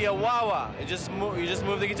obvious would be a wah-wah. You just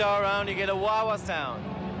move the guitar around, you get a wah-wah sound.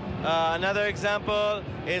 Another example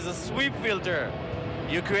is a sweep filter.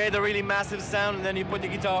 You create a really massive sound and then you put the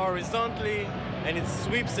guitar horizontally and it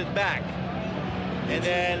sweeps it back. And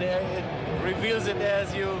then it reveals it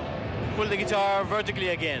as you pull the guitar vertically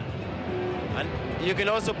again. And you can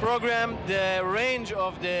also program the range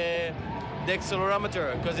of the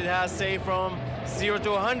accelerometer, because it has, say, from 0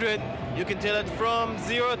 to 100. You can tell it from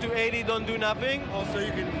 0 to 80, don't do nothing. Also,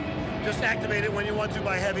 you can just activate it when you want to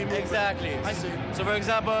by heavy movement. Exactly. I see. So, for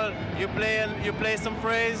example, you play some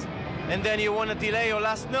phrase, and then you want to delay your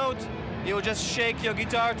last note. You will just shake your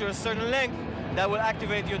guitar to a certain length that will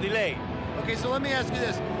activate your delay. Okay, so let me ask you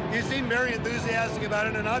this. You seem very enthusiastic about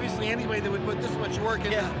it, and obviously anybody that would put this much work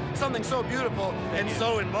into something so beautiful and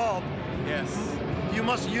so involved, Yes. you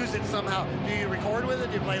must use it somehow. Do you record with it?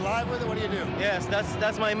 Do you play live with it? What do you do? Yes,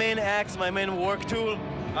 that's my main axe, my main work tool.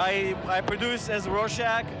 I produce as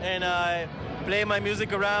Rorschach, and I play my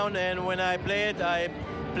music around, and when I play it, I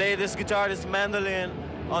play this guitar, this mandolin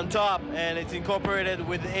on top, and it's incorporated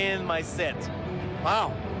within my set.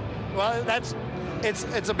 Wow. Well,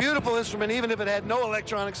 it's a beautiful instrument, even if it had no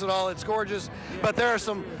electronics at all. It's gorgeous. But there are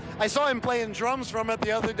some. I saw him playing drums from it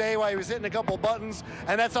the other day while he was hitting a couple buttons,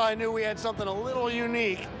 and that's how I knew we had something a little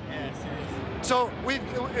unique. Yes. So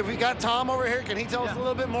if we got Tom over here, can he tell us a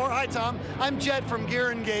little bit more? Hi, Tom. I'm Jet from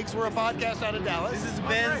Gear and Gigs. We're a podcast out of Dallas. This is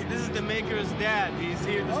Ben. This is the maker's dad. He's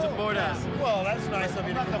here to support us. Well, that's nice of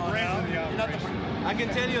you to come on out. You're not the I can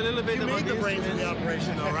tell you a little bit You about made the brains of the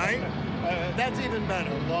operation, though, right? That's even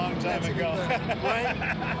better. A long time ago. Right?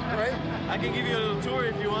 Right? I can give you a little tour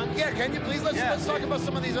if you want. Yeah, can you please? Let's talk about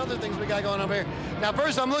some of these other things we got going on here. Now,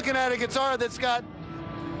 first, I'm looking at a guitar that's got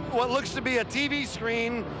what looks to be a TV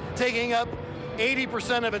screen taking up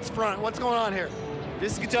 80% of its front. What's going on here?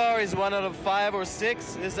 This guitar is 1 out of 5 or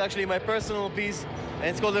 6. This is actually my personal piece, and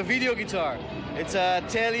it's called a video guitar. It's a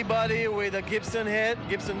telly body with a Gibson head,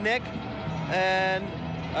 Gibson neck, and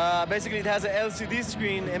basically it has an LCD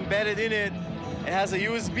screen embedded in it. It has a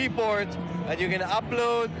USB port that you can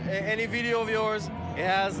upload any video of yours. It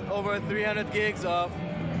has over 300 gigs of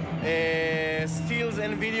stills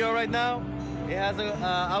and video right now. It has an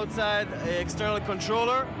outside external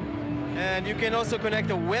controller, and you can also connect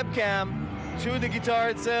a webcam to the guitar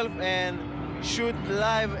itself and shoot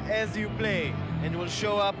live as you play, and it will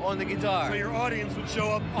show up on the guitar. So your audience would show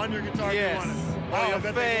up on your guitar Yes. if you wanted. Or your I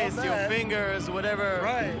bet they love face, your that. fingers, whatever.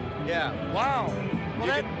 Right. Yeah. Wow. Well,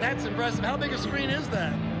 You can- that's impressive. How big a screen is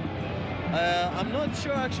that? I'm not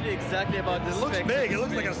sure actually exactly about this. It looks big. It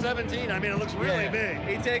looks like a 17. I mean, it looks really big.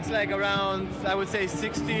 It takes like around, I would say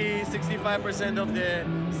 65% of the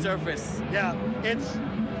surface. Yeah. It's,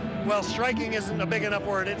 well, striking isn't a big enough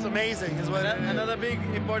word. It's amazing is what Another big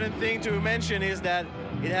important thing to mention is that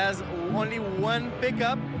it has only one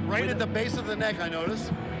pickup. Right at the base of the neck, I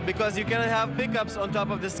noticed. Because you cannot have pickups on top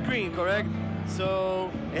of the screen, correct? So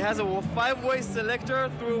it has a 5-way selector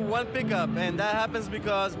through one pickup, and that happens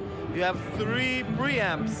because you have 3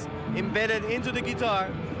 preamps embedded into the guitar,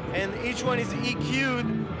 and each one is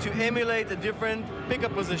EQ'd to emulate a different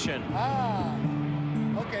pickup position. Ah.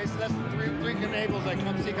 Okay, so that's the three cables I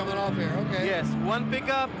see coming off here. Okay. Yes, one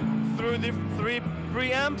pickup through the 3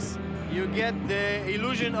 preamps, you get the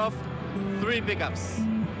illusion of 3 pickups.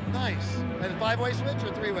 Nice. And 5-way switch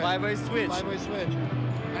or 3-way? 5-way switch. 5-way switch.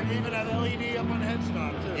 And even an LED up on the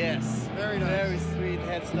headstock too. Yes. Very nice. Very sweet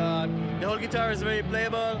headstock. The whole guitar is very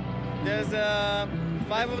playable. There's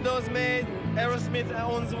 5 of those made. Aerosmith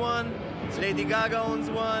owns one. Lady Gaga owns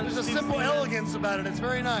one. There's a Steve simple Stevens. elegance about it. It's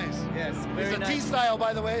very nice. Yes, very It's a nice. T-style,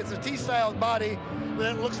 by the way. It's a T-style body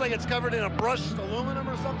that looks like it's covered in a brushed aluminum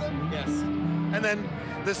or something. Yes. And then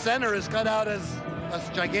the center is cut out as a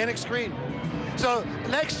gigantic screen. So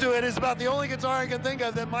next to it is about the only guitar I can think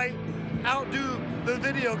of that might outdo the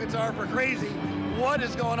video guitar for crazy. What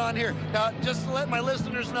is going on here? Now, just to let my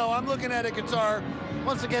listeners know, I'm looking at a guitar,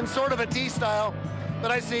 once again, sort of a T-style,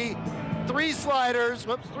 but I see 3 sliders,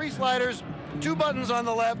 2 buttons on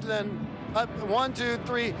the left, then 1, 2,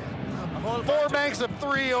 3, 4 banks of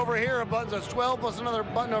 3 over here of buttons. That's 12 plus another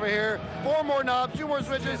button over here. 4 more knobs, 2 more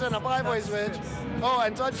switches, and a 5-way switch. Oh,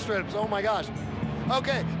 and touch strips. Oh my gosh.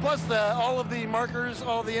 Okay, plus all of the markers,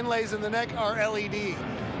 all the inlays in the neck are LED.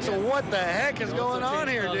 So what the heck is going on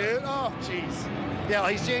here, dude? Oh, jeez. Yeah,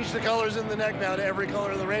 he's changed the colors in the neck now to every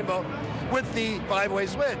color of the rainbow with the 5-way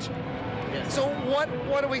switch. Yes. So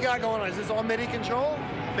what do we got going on? Is this all MIDI control?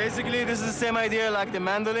 Basically, this is the same idea like the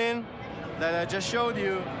mandolin that I just showed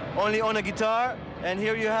you, only on a guitar. And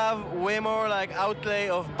here you have way more like outlay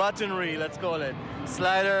of buttonry, let's call it.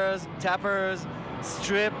 Sliders, tappers,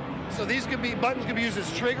 strip. So these buttons could be used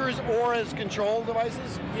as triggers or as control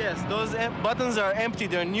devices? Yes, those buttons are empty.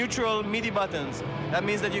 They're neutral MIDI buttons. That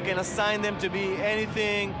means that you can assign them to be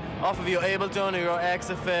anything off of your Ableton or your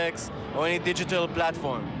XFX or any digital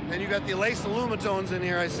platform. And you got the lace Illumitones in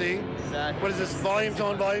here, I see. Exactly. What is this, volume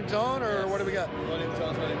tone, or Yes. what do we got? Volume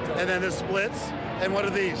tones, volume tones. And then the splits. And what are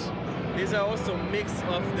these? These are also mix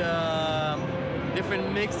of the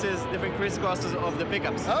different mixes, different crisscrosses of the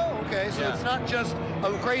pickups. Oh, okay. So Yeah. it's not just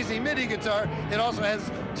a crazy MIDI guitar. It also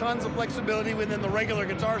has tons of flexibility within the regular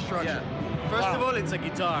guitar structure. Yeah. First Wow. of all, it's a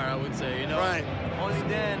guitar, I would say. You know. Right. Only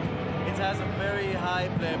then, it has a very high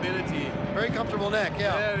playability. Very comfortable neck,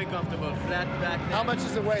 yeah. Very comfortable, flat back neck. How much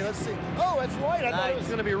does it weigh? Let's see. Oh, it's light. I thought it was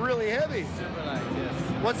going to be really heavy. Super light, yes.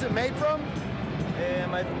 What's it made from?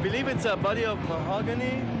 I believe it's a body of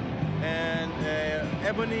mahogany and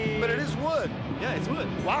ebony. But it is wood. Yeah, it's wood.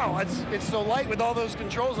 Wow, it's so light with all those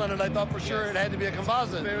controls on it. I thought for sure it had to be a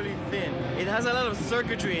composite. Fairly thin. It has a lot of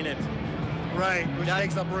circuitry in it. Right, which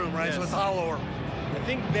takes up room, right? So Yes. it's hollower. I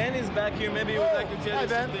think Ben is back here. Maybe he would like to tell Hi, you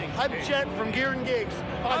Ben. some things. I'm Jet from Gear and Gigs,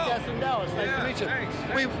 podcast in Dallas. Nice to meet you.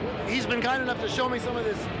 thanks. He's been kind enough to show me some of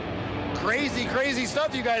this crazy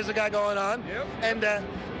stuff you guys have got going on. Yep. And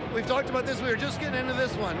we've talked about this. We were just getting into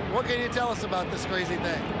this one. What can you tell us about this crazy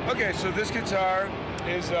thing? Okay, so this guitar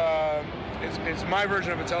is it's my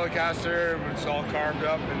version of a Telecaster. It's all carved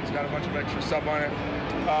up and it's got a bunch of extra stuff on it.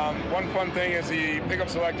 One fun thing is the pickup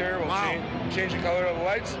selector will change the color of the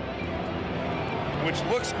lights, which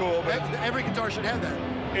looks cool, but Every guitar should have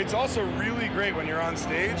that. it's also really great when you're on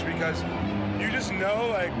stage because you just know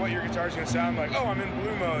like what your guitar's gonna sound like. Oh, I'm in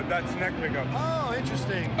blue mode. That's neck pickup. Oh,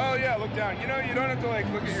 interesting. Oh yeah, look down. You know, you don't have to like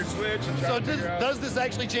look at your switch and try So to figure out. does this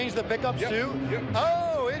actually change the pickups Yep, too? yep.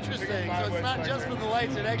 Oh, interesting. Pick up So it's 5-way not just selector. for the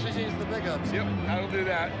lights, it actually changes the pickups. Yep, that'll do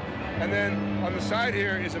that. And then on the side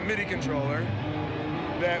here is a MIDI controller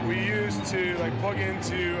that we use to like plug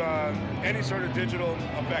into any sort of digital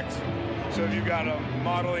effects. So if you've got a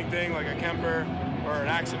modeling thing like a Kemper or an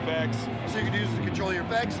XFX, So you could use it to control your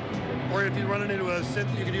effects, or if you run it into a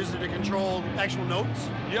synth, you could use it to control actual notes.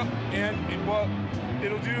 yep, and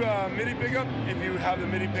it'll do MIDI pickup if you have the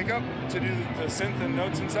MIDI pickup to do the synth and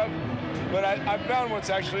notes and stuff. But I found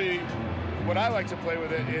what I like to play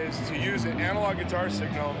with it is to use an analog guitar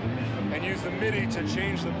signal and use the MIDI to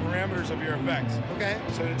change the parameters of your effects. Okay.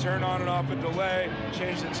 So to turn on and off a delay,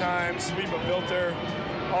 change the time, sweep a filter,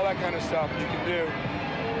 all that kind of stuff you can do.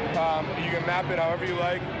 You can map it however you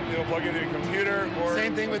like. It'll plug into your computer or...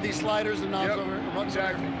 Same thing with these sliders and knobs Yep, over.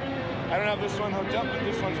 exactly. I don't have this one hooked up, but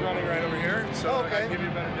this one's running right over here, so I Okay. can give you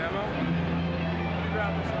a better demo.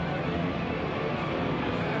 Grab this one.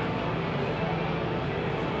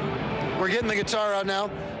 We're getting the guitar out now.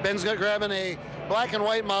 Ben's grabbing a black and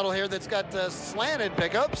white model here that's got slanted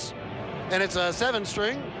pickups, and it's a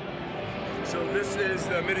 7-string. So this is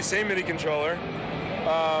the same MIDI controller,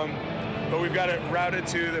 but we've got it routed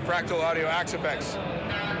to the Fractal Audio XFX.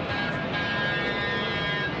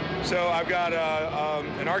 So I've got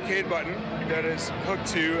an arcade button that is hooked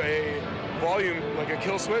to a volume, like a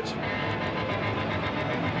kill switch.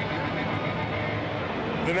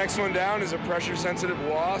 The next one down is a pressure-sensitive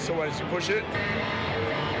wah, so as you push it,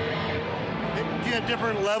 Do you have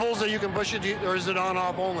different levels that you can push it, or is it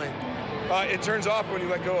on-off only? it turns off when you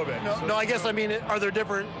let go of it. No, I guess I mean, are there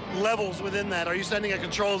different levels within that? Are you sending a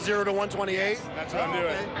control 0 to 128? That's what I'm doing.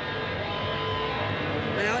 Okay.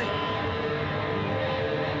 Really?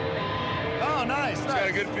 Oh, nice. It's got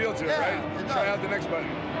a good feel to it, Yeah, right? it does. Try out the next button.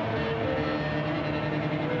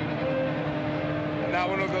 And that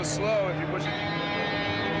one will go slow if you push it.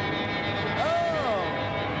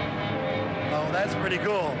 Oh, that's pretty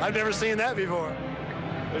cool. I've never seen that before.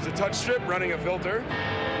 There's a touch strip running a filter.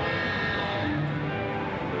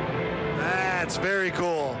 That's very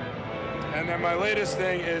cool. And then my latest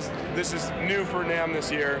thing is, this is new for NAMM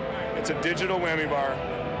this year. It's a digital whammy bar.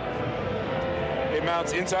 It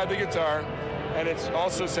mounts inside the guitar, and it's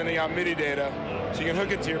also sending out MIDI data. So you can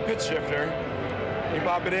hook it to your pitch shifter. You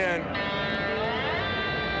pop it in.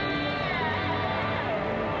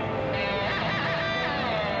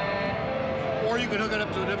 Or you could hook it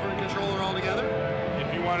up to a different controller altogether.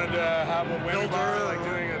 If you wanted to have a whammy bar, Filter, like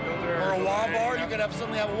doing a filter. Or a wah delay, bar, yeah. you could have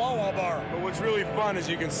suddenly have a wah bar. But what's really fun is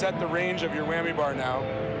you can set the range of your whammy bar now.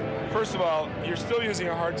 First of all, you're still using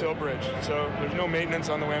a hardtail bridge, so there's no maintenance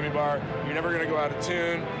on the whammy bar. You're never going to go out of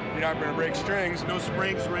tune. You're not going to break strings. No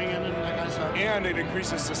springs ringing and that kind of stuff. And it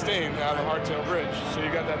increases sustain to have a hardtail bridge. So you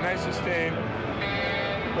got that nice sustain.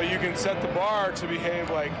 but you can set the bar to behave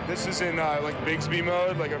like this is in like Bigsby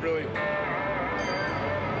mode, like a really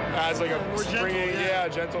has like a more springy, gentle,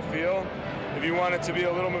 gentle feel. If you want it to be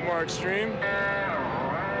a little bit more extreme,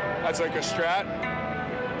 that's like a Strat.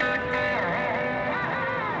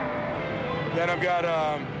 Then I've got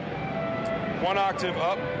 1 octave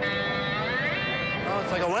up. Oh,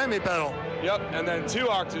 it's like a whammy pedal. Yep, and then 2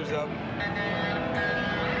 octaves up.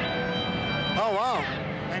 Oh, wow.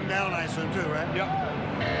 And down, I assume, too, right? Yep.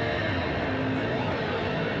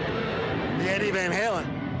 The Eddie Van Halen.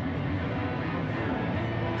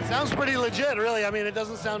 It sounds pretty legit, really. I mean, it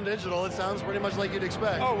doesn't sound digital. It sounds pretty much like you'd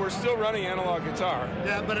expect. Oh, we're still running analog guitar.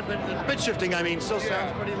 Yeah, but pitch shifting, I mean, still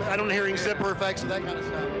sounds pretty. I don't hearing zipper effects and that kind of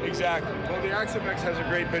stuff. Exactly. Well, the XFX has a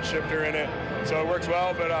great pitch shifter in it, so it works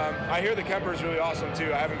well. But I hear the Kemper is really awesome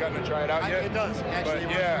too. I haven't gotten to try it out yet. It does, actually.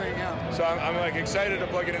 But yeah. So I'm like excited to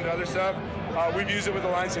plug it into other stuff. We've used it with the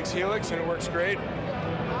Line 6 Helix, and it works great.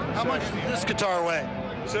 How much does this guitar weigh?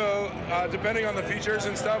 So depending on the features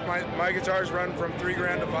and stuff, my guitars run from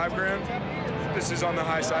 $3,000 to $5,000. This is on the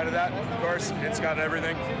high side of that, of course. It's got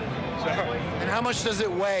everything. So. And how much does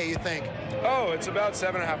it weigh, you think? Oh, it's about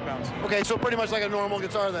 7.5 pounds. Okay, so pretty much like a normal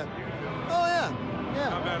guitar then. Oh yeah.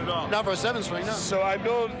 Not bad at all. Not for a 7-string, no. So I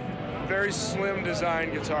build very slim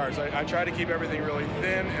design guitars. I try to keep everything really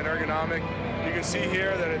thin and ergonomic. You can see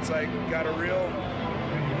here that it's like got a real.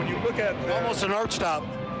 When you look at the, Almost an arch top.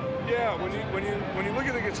 Yeah, when you look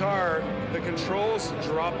at the guitar, the controls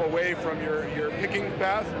drop away from your picking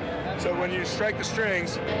path. So when you strike the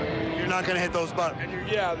strings, You're not going to hit those buttons.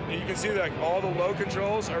 and you can see that like all the low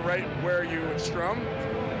controls are right where you would strum,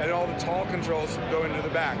 and all the tall controls go into the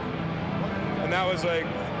back. And that was like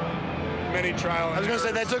many trial and I was going to say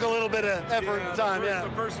errors. that took a little bit of effort and time,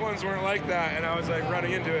 The first ones weren't like that, and I was like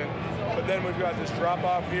running into it. But then we've got this drop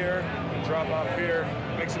off here,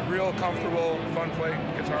 makes it real comfortable, fun play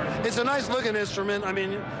guitar. It's a nice looking instrument. I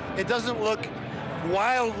mean, it doesn't look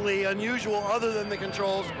wildly unusual other than the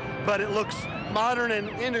controls, but it looks modern and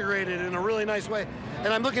integrated in a really nice way.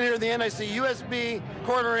 And I'm looking here at the end, I see USB,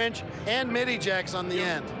 1/4 inch, and MIDI jacks on the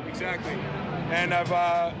end. Exactly. And I've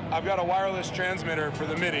got a wireless transmitter for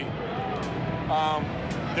the MIDI.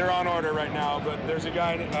 They're on order right now, but there's a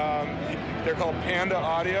guy, they're called Panda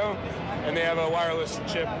Audio, and they have a wireless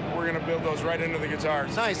chip. We're gonna build those right into the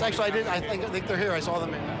guitars. Nice. Actually, I think they're here. I saw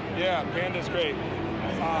them. Yeah, Panda's great.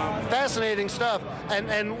 Fascinating stuff.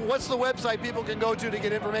 And what's the website people can go to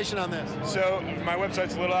get information on this? So my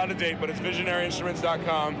website's a little out of date, but it's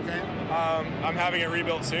visionaryinstruments.com. Okay. I'm having it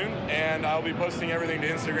rebuilt soon, and I'll be posting everything to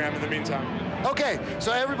Instagram in the meantime. Okay,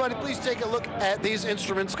 so everybody please take a look at these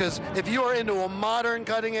instruments, because if you are into a modern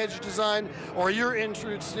cutting edge design, or you're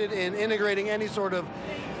interested in integrating any sort of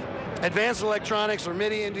advanced electronics or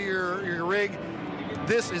MIDI into your rig,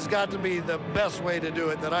 this has got to be the best way to do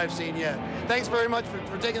it that I've seen yet. Thanks very much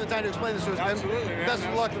for taking the time to explain this to us, Ben. Absolutely, man. Best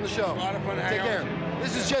of luck in the show. A lot of fun to hang Take out care. with you.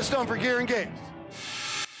 This is Jet Stone for Gear and Games.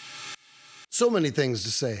 So many things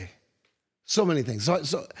to say. So many things.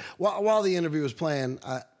 So while the interview was playing,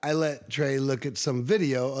 I let Trey look at some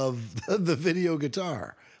video of the video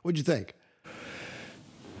guitar. What'd you think?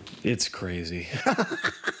 It's crazy.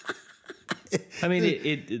 I mean,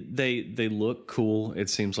 they look cool. It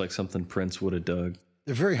seems like something Prince would have dug.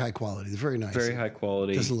 They're very high quality. They're very nice. Very high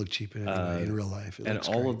quality. It doesn't look cheap in real life. It And looks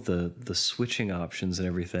all great. of the switching options and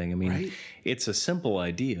everything. I mean, Right? it's a simple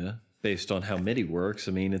idea based on how MIDI works.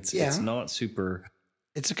 I mean, it's not super.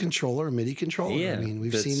 It's a controller, a MIDI controller. Yeah, I mean,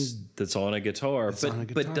 we've that's, seen that's on a guitar, It's on a but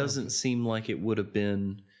guitar, doesn't seem like it would have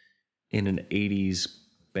been in an '80s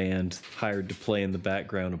band hired to play in the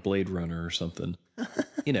background of Blade Runner or something.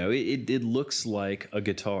 You know, it looks like a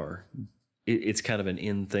guitar. It's kind of an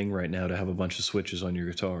in thing right now to have a bunch of switches on your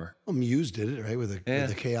guitar. well, Muse did it, right? With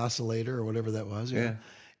the K oscillator or whatever that was. Yeah.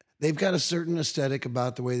 They've got a certain aesthetic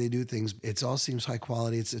about the way they do things. It all seems high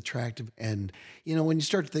quality. It's attractive. And, you know, when you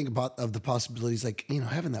start to think of the possibilities, like, you know,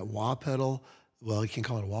 having that wah pedal, well, you can't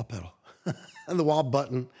call it a wah pedal, and the wah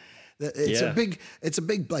button. It's a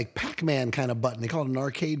big like Pac-Man kind of button. They call it an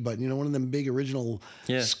arcade button. You know, one of them big original,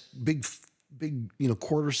 big, you know,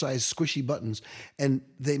 quarter-sized squishy buttons. And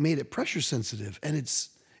they made it pressure sensitive, and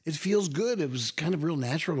it feels good. It was kind of real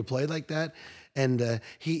natural to play like that. And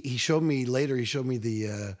he showed me later. He showed me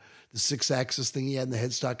the 6-axis thing he had in the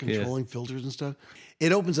headstock, controlling filters and stuff.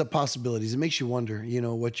 It opens up possibilities. It makes you wonder, you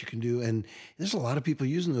know, what you can do. And there's a lot of people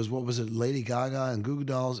using those. What was it? Lady Gaga and Goo Goo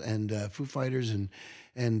Dolls and Foo Fighters and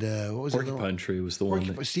what was it? Porcupine Tree was the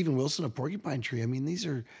one. Stephen Wilson of Porcupine Tree. I mean, these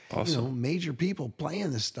are you know, major people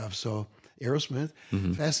playing this stuff. So Aerosmith.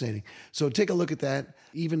 Fascinating. So take a look at that.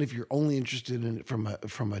 Even if you're only interested in it from a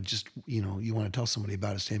just, you know, you want to tell somebody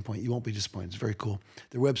about a standpoint, you won't be disappointed. It's very cool.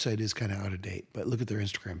 Their website is kind of out of date, but look at their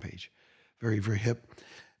Instagram page. Very, very hip.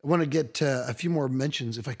 I want to get a few more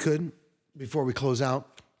mentions, if I could, before we close out.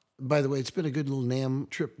 By the way, it's been a good little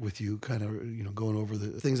NAMM trip with you, kind of, you know, going over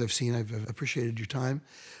the things I've seen. I've appreciated your time.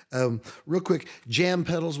 Real quick, Jam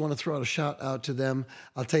Pedals, want to throw out a shout out to them.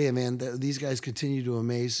 I'll tell you, man, these guys continue to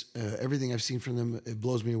amaze. Everything I've seen from them, it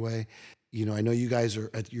blows me away. You know, I know you guys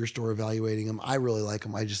are at your store evaluating them. I really like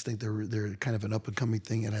them. I just think they're kind of an up and coming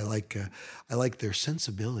thing, and I like their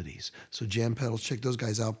sensibilities. So Jam Pedals, check those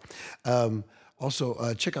guys out.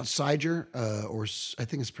 Also, check out Siger, or I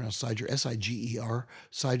think it's pronounced Siger, S-I-G-E-R,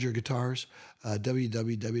 Siger Guitars,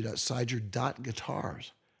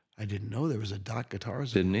 www.siger.guitars. I didn't know there was a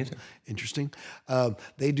 .guitars. Didn't either. Interesting.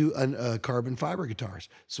 They do carbon fiber guitars.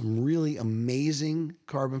 Some really amazing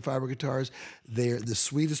carbon fiber guitars. They're the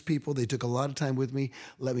sweetest people. They took a lot of time with me,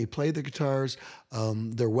 let me play the guitars.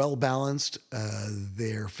 They're well balanced.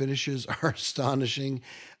 Their finishes are astonishing.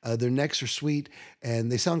 Their necks are sweet,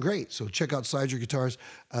 and they sound great. So check out Siger Guitars.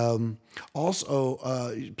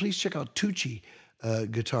 Also, please check out Tucci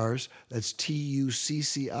Guitars. That's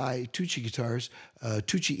Tucci, Tucci Guitars,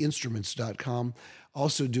 TucciInstruments.com.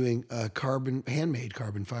 Also doing handmade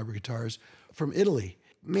carbon fiber guitars from Italy.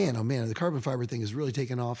 Man, oh man, the carbon fiber thing is really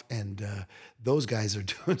taking off, and those guys are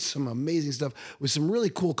doing some amazing stuff with some really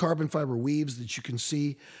cool carbon fiber weaves that you can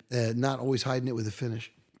see, not always hiding it with a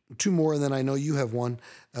finish. Two more, and then I know you have one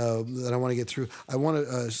that I want to get through. I want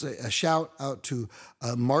to say a shout out to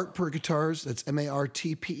Martper Guitars. That's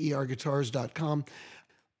MARTPER Guitars.com.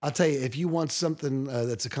 I'll tell you, if you want something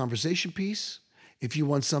that's a conversation piece, if you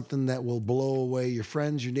want something that will blow away your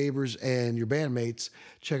friends, your neighbors, and your bandmates,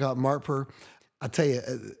 check out Martper. I'll tell you,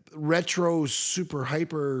 retro, super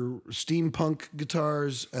hyper steampunk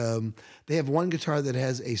guitars. They have one guitar that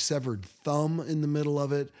has a severed thumb in the middle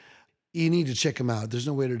of it. You need to check them out. There's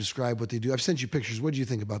no way to describe what they do. I've sent you pictures. What do you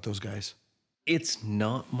think about those guys? It's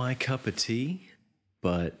not my cup of tea,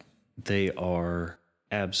 but they are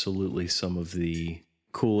absolutely some of the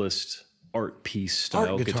coolest art piece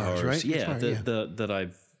style art guitars, right? Yeah, Guitar,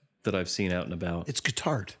 that I've seen out and about. It's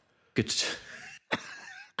guitart.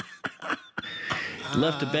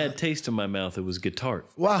 Left a bad taste in my mouth. It was guitar.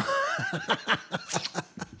 Wow.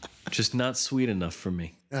 Just not sweet enough for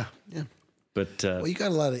me. Yeah. But Well, you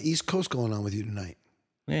got a lot of East Coast going on with you tonight.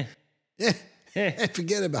 Yeah.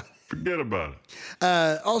 Forget about it. Forget about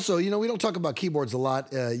it. Also, you know, we don't talk about keyboards a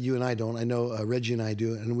lot. You and I don't. I know Reggie and I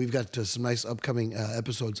do. And we've got some nice upcoming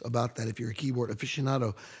episodes about that. If you're a keyboard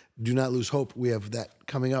aficionado, do not lose hope. We have that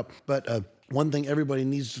coming up. But one thing everybody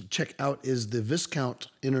needs to check out is the Viscount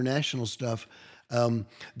International stuff.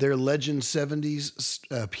 Their Legend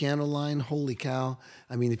 70s piano line. Holy cow.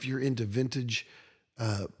 I mean, if you're into vintage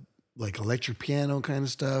like electric piano kind of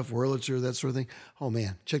stuff, Wurlitzer, that sort of thing. Oh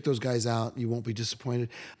man, check those guys out. You won't be disappointed.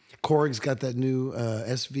 Korg's got that new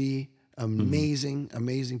SV,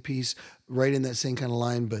 amazing piece, right in that same kind of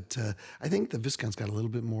line. But I think the Viscount's got a little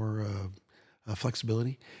bit more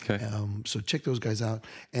flexibility. Okay. So check those guys out.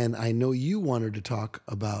 And I know you wanted to talk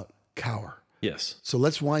about Cower. yes. So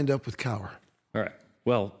let's wind up with Cower. All right.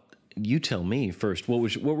 Well, you tell me first. What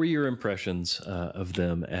were your impressions of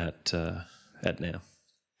them at NAMM?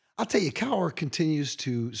 I'll tell you, Cower continues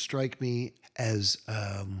to strike me as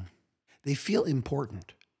they feel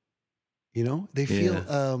important. You know, they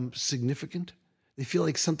feel significant. They feel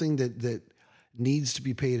like something that needs to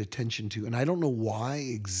be paid attention to. And I don't know why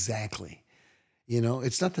exactly. You know,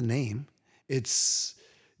 it's not the name. It's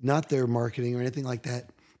not their marketing or anything like that.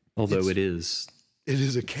 Although it is. It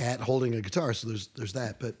is a cat holding a guitar, so there's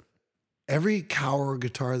that. But every Cower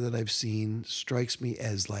guitar that I've seen strikes me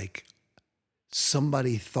as like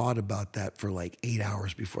somebody thought about that for like 8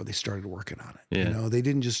 hours before they started working on it. Yeah. You know, they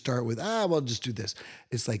didn't just start with, well, just do this.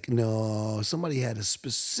 It's like, no, somebody had a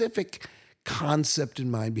specific concept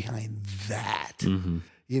in mind behind that. Mm-hmm.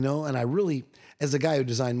 You know, and I really, as a guy who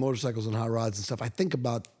designed motorcycles and hot rods and stuff, I think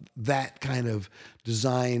about that kind of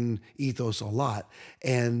design ethos a lot.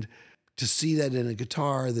 And to see that in a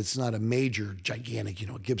guitar that's not a major, gigantic, you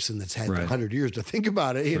know, Gibson that's had 100 years to think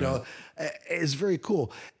about it, you know, is very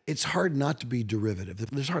cool. It's hard not to be derivative.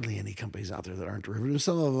 There's hardly any companies out there that aren't derivative.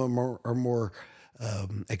 Some of them are more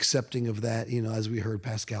accepting of that, you know, as we heard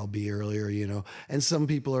Pascal B earlier, you know, and some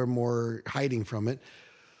people are more hiding from it.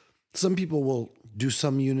 Some people will do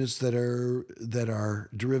some units that are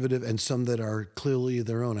derivative and some that are clearly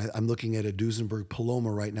their own. I'm looking at a Duesenberg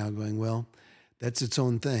Paloma right now going, well, that's its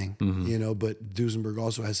own thing, you know, but Duesenberg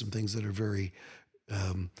also has some things that are very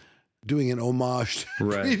doing an homage to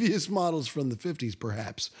Right. previous models from the 50s,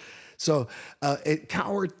 perhaps. So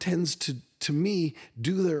Cower tends to me,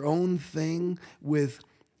 do their own thing with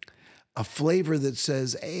a flavor that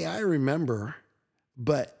says, hey, I remember,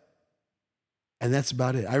 but, and that's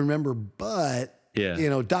about it. I remember, but, Yeah. you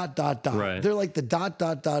know, ... Right. They're like the ...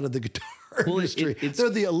 of the guitar industry. They're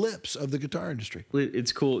the ellipse of the guitar industry.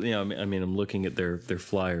 It's cool. You know, I mean, I'm looking at their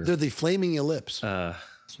flyer. They're the flaming ellipse. No,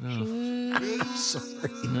 I'm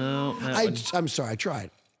sorry. no. I'm sorry. I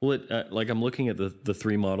tried. Well, like I'm looking at the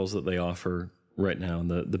three models that they offer right now, and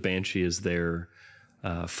the Banshee is their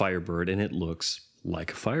Firebird, and it looks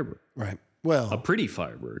like a Firebird, Right. a Well, pretty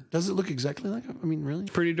Firebird. does it look exactly like I mean, really?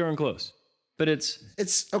 Pretty darn close, but It's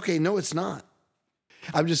okay. No, it's not.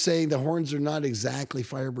 I'm just saying the horns are not exactly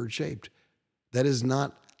Firebird shaped. That is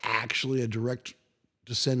not actually a direct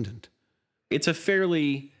descendant. it's a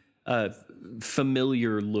fairly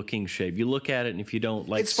familiar looking shape. You look at it, and if you don't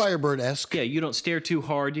like, It's Firebird-esque. yeah, you don't stare too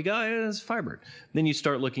hard. You go, "Yeah, it's a Firebird." Then you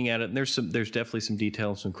start looking at it, and there's definitely some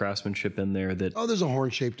detail, some craftsmanship in there that, Oh, there's a horn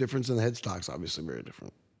shape difference, and the headstock's obviously very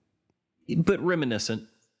different. but reminiscent.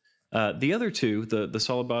 The other two, the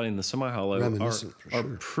solid body and the semi hollow, Reminiscent, for are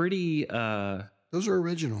sure. pretty Those are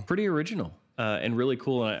original. pretty original and really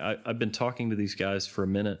cool. And I've been talking to these guys for a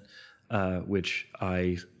minute, which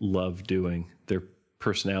I love doing. Their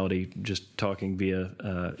personality, just talking via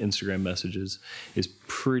Instagram messages, is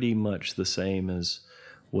pretty much the same as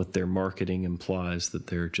what their marketing implies, that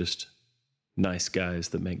they're just nice guys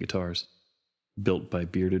that make guitars built by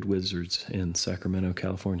bearded wizards in Sacramento,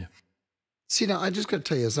 California. See, now I just got to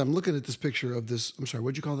tell you, as I'm looking at this picture of this, I'm sorry,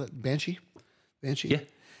 what'd you call that? Banshee? Banshee? Yeah.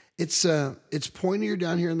 It's pointier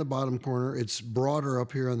down here in the bottom corner. It's broader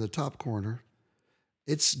up here on the top corner.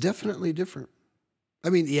 It's definitely different. I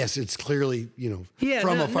mean, yes, it's clearly,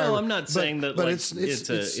 from a Firebird. No, I'm not saying that. But Like, it's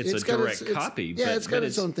a got direct copy. Yeah, but, it's got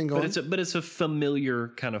its own thing going. But it's a familiar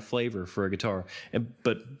kind of flavor for a guitar.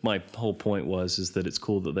 But my whole point is that it's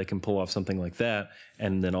cool that they can pull off something like that,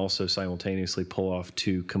 and then also simultaneously pull off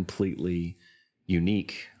two completely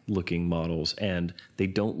unique looking models, and they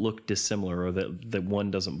don't look dissimilar, or that one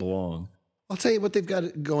doesn't belong. I'll tell you what they've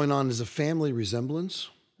got going on is a family resemblance.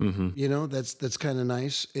 Mm-hmm. That's kind of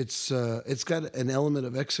nice. It's got an element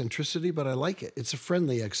of eccentricity, but I like it. It's a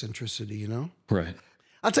friendly eccentricity, Right.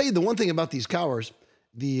 I'll tell you the one thing about these Cowers.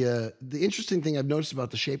 The interesting thing I've noticed about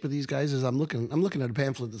the shape of these guys is I'm looking at a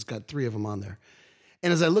pamphlet that's got 3 of them on there,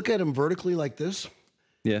 and as I look at them vertically like this,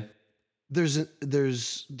 Yeah.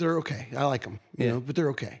 they're okay. I like them, but they're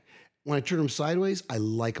okay. When I turn them sideways, I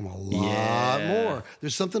like them a lot Yeah. more.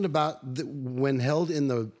 There's something about when held in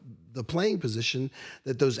the playing position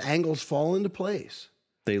that those angles fall into place.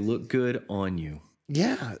 They look good on you.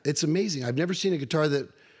 Yeah, it's amazing. I've never seen a guitar that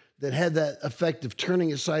had that effect of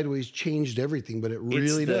turning it sideways changed everything, but it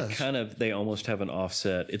really does. They almost have an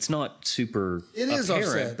offset. It's not super It is apparent,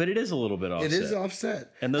 offset. but it is a little bit offset. It is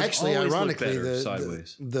offset. And those actually, always look ironically, better the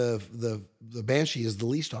sideways. The Banshee is the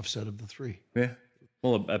least offset of the 3. Yeah.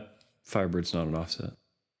 Well, a Firebird's not an offset.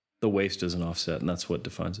 The waist is an offset, and that's what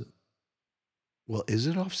defines it. Well, is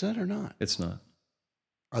it offset or not? It's not.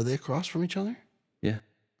 Are they across from each other? Yeah.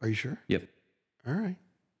 Are you sure? Yep. All right.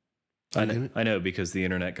 I know because the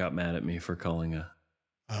internet got mad at me for calling a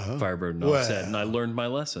Oh. Firebird an offset, and I learned my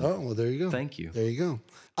lesson. Oh, well, there you go. Thank you. There you go.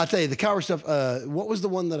 I'll tell you the Cower stuff. What was the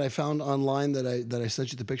one that I found online that I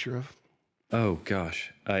sent you the picture of? Oh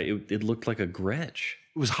gosh, it looked like a Gretsch.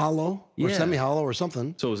 It was hollow or Yeah. semi-hollow or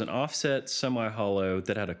something. So it was an offset semi-hollow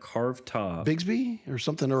that had a carved top. Bigsby or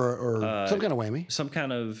something or some kind of whammy. Some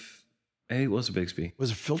kind of. Hey, it was a Bigsby.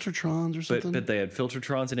 Was it Filtertrons or something? But they had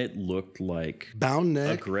Filtertrons, and it looked like bound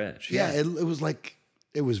neck. a Gretsch. Yeah, it was like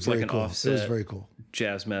it was very like an cool. offset It was very cool.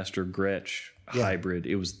 Jazzmaster Gretsch Yeah. hybrid.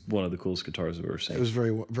 It was one of the coolest guitars I've ever seen. It was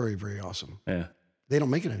very, very, very awesome. Yeah. They don't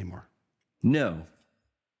make it anymore. No.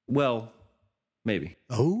 Well, maybe.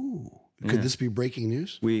 Oh, could this be breaking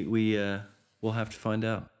news? We'll have to find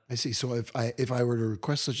out. I see. So if I were to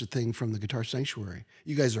request such a thing from the Guitar Sanctuary,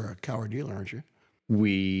 you guys are a Cower dealer, aren't you?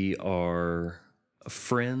 We are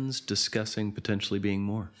friends discussing potentially being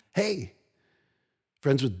more. Hey,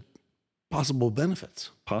 friends with possible benefits.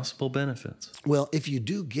 Possible benefits. Well, if you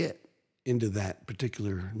do get into that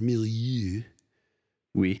particular milieu,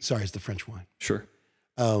 sorry, it's the French wine. Sure.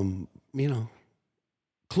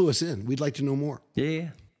 Clue us in. We'd like to know more.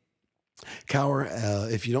 Yeah. Cower,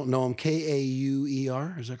 if you don't know him,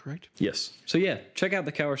 Kauer, is that correct? Yes. So yeah, check out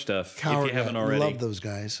the Cower stuff Cower, if you haven't already. Love those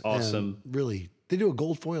guys. Awesome. And really, they do a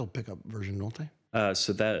gold foil pickup version, don't they?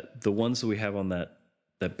 So that the ones that we have on that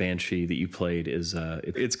Banshee that you played is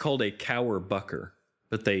it's called a Cower Bucker.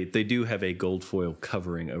 But they do have a gold foil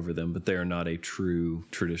covering over them, but they are not a true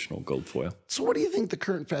traditional gold foil. So what do you think the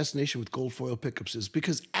current fascination with gold foil pickups is?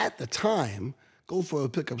 Because at the time, gold foil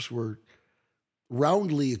pickups were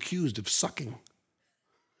roundly accused of sucking.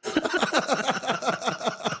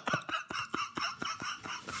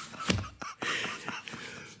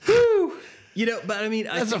 You know, but I mean,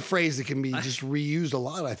 That's a phrase that can be just reused a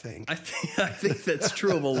lot, I think. I think that's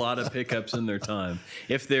true of a lot of pickups in their time.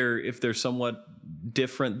 If they're somewhat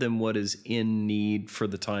different than what is in need for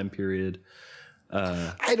the time period.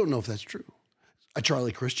 I don't know if that's true. A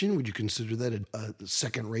Charlie Christian, would you consider that a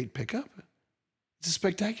second-rate pickup? It's a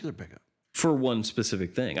spectacular pickup. For one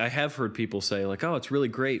specific thing. I have heard people say like, oh, it's really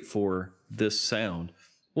great for this sound.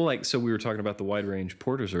 Well, like, so we were talking about the wide range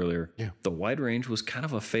Porters earlier. Yeah. The wide range was kind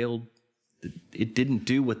of a failed, it didn't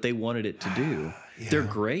do what they wanted it to do. Yeah. They're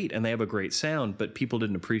great and they have a great sound, but people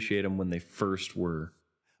didn't appreciate them when they first were.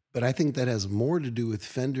 But I think that has more to do with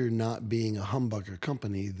Fender not being a humbucker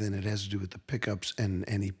company than it has to do with the pickups and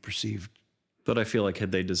any perceived. But I feel like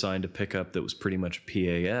had they designed a pickup that was pretty much a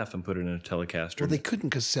PAF and put it in a Telecaster. Well, they couldn't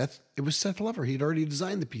because it was Seth Lover. He'd already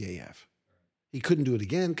designed the PAF. He couldn't do it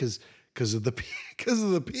again because of the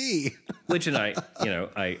P. Which, and I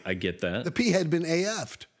get that. The P had been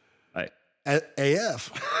AF'd.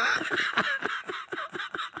 AF.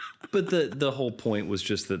 But the whole point was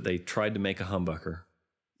just that they tried to make a humbucker.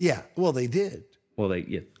 Yeah, well, they did. Well,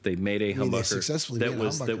 they made a humbucker successfully that made a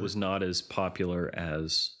was humbucker. that was not as popular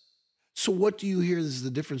as. So what do you hear is the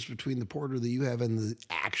difference between the Porter that you have and the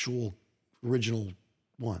actual original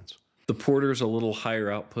ones? The Porter's a little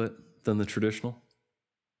higher output than the traditional,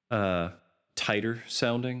 tighter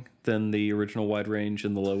sounding than the original wide range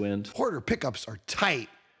and the low end. Porter pickups are tight.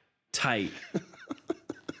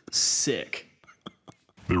 Sick.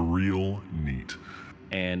 They're real neat.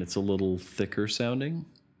 And it's a little thicker sounding,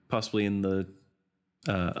 possibly in the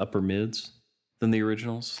upper mids than the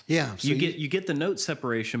originals. Yeah, so you get the note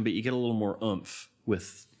separation, but you get a little more oomph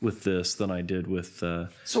with this than I did with so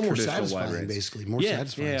more traditional wide satisfying, range. basically. More Yeah,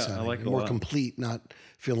 satisfying yeah, sounding. I like it a more lot. complete, not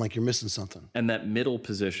feeling like you're missing something. And that middle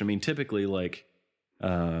position, I mean, typically like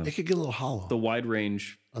It could get a little hollow. the wide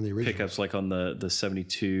range On the originals. pickups, like on the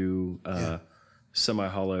 72 semi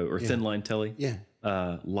hollow or thin line telly. Yeah,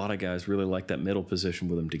 A lot of guys really like that middle position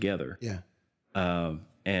with them together. yeah.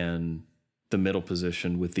 And the middle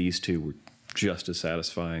position with these two were just as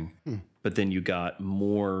satisfying. But then you got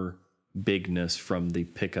more bigness from the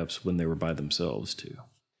pickups when they were by themselves too.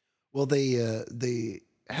 Well, they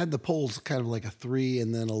had the poles kind of like a 3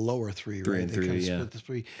 and then a lower 3, Three right? and They three, kind of yeah. split the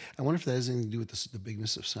 3. I wonder if that has anything to do with the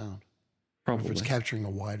bigness of sound. Or Probably if it's capturing a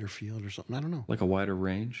wider field or something. I don't know. like a wider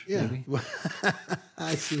range. Yeah, Maybe?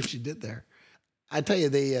 I see what you did there. I tell you,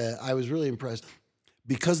 I was really impressed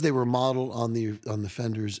because they were modeled on the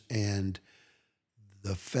Fenders, and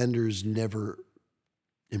the Fenders never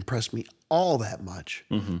impressed me all that much.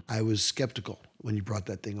 I was skeptical when you brought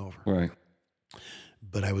that thing over, Right.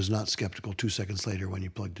 but I was not skeptical 2 seconds later when you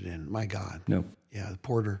plugged it in. My God. No. Yeah, the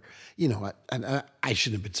Porter, I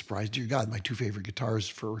shouldn't have been surprised. Dear God, my 2 favorite guitars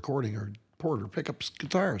for recording are Porter pickups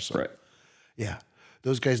guitars. So, Right. yeah,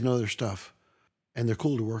 those guys know their stuff, and they're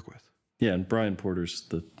cool to work with. Yeah, and Brian Porter's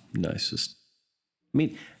the nicest. I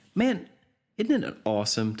mean, man, isn't it an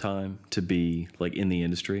awesome time to be like in the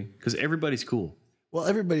industry? Because everybody's cool. Well,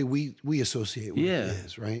 everybody we associate with Yeah.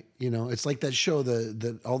 is, right? It's like that show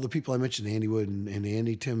that all the people I mentioned, Andy Wood and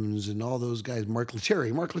Andy Timmons and all those guys, Mark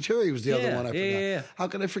Lettieri. Mark Lettieri was the other Yeah, one I forgot. yeah. How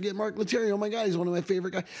could I forget Mark Lettieri? Oh my God, he's one of my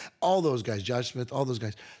favorite guys. All those guys, Josh Smith, all those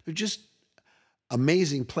guys. They're just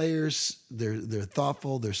amazing players. They're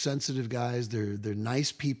thoughtful. They're sensitive guys. They're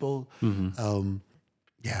nice people.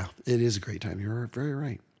 Yeah, it is a great time. You're very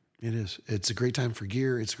right. It is. It's a great time for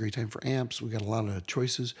gear. It's a great time for amps. We got a lot of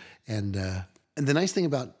choices, and the nice thing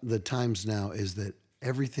about the times now is that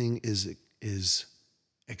everything is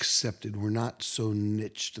accepted. We're not so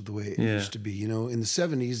niched the way it used to be. In the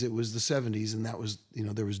 70s, it was the 70s, and that was,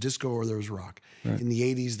 there was disco or there was rock. Right. In the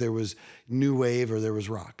 80s, there was new wave or there was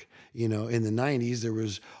rock. In the 90s, there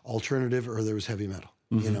was alternative or there was heavy metal.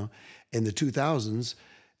 In the 2000s,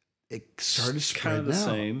 it started spreading out. Kind of the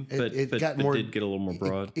same, but it did get a little more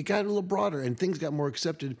broad. It got a little broader, and things got more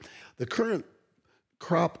accepted. The current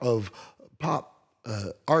crop of pop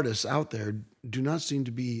artists out there do not seem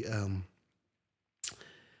to be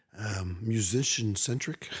musician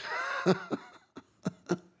centric.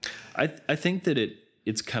 I think that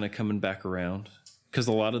it's kind of coming back around because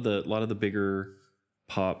a lot of the bigger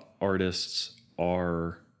pop artists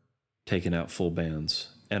are taking out full bands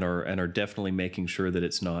and are definitely making sure that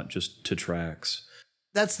it's not just 2 tracks.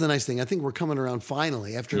 That's the nice thing. I think we're coming around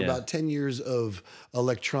finally after Yeah. about 10 years of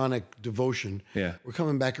electronic devotion. Yeah. We're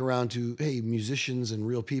coming back around to, hey, musicians and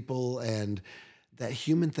real people and that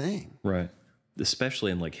human thing. Right.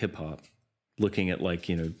 Especially in like hip hop, looking at like,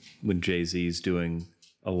 when Jay-Z's doing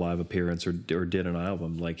a live appearance or did an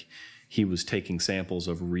album, like he was taking samples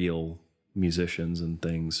of real musicians and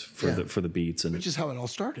things for the beats, and Which is how it all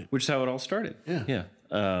started. Yeah.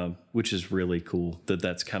 Which is really cool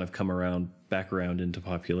that's kind of come back around into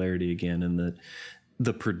popularity again, and that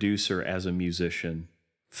the producer as a musician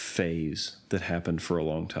phase that happened for a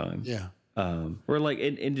long time. Yeah. Or like,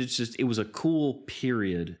 and it was a cool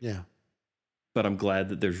period. Yeah. But I'm glad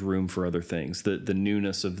that there's room for other things. The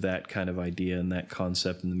newness of that kind of idea and that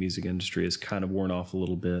concept in the music industry is kind of worn off a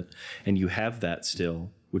little bit, and you have that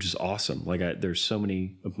still, which is awesome. Like there's so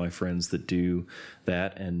many of my friends that do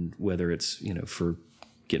that, and whether it's for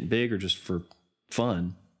getting big or just for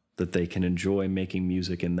fun, that they can enjoy making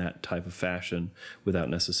music in that type of fashion without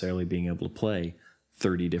necessarily being able to play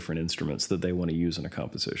 30 different instruments that they want to use in a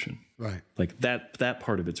composition. Right. Like that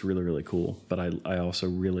part of it's really, really cool. But I also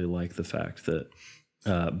really like the fact that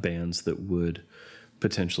bands that would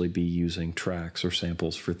potentially be using tracks or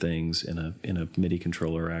samples for things in a MIDI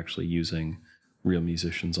controller are actually using real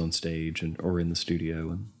musicians on stage or in the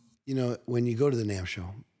studio. And When you go to the NAMM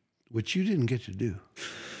show, which you didn't get to do.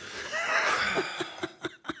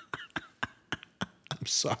 I'm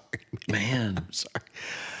sorry. man,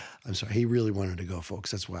 I'm sorry. He really wanted to go,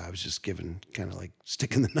 folks. That's why I was just kind of like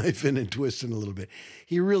sticking the knife in and twisting a little bit.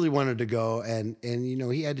 He really wanted to go, and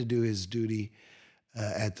he had to do his duty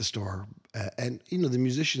at the store. And the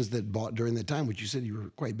musicians that bought during that time, which you said you were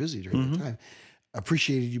quite busy during that time,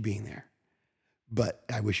 appreciated you being there. But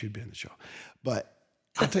I wish you'd been in the show. But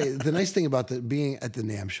I'll tell you, the nice thing about being at the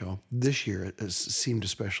NAMM show this year, it seemed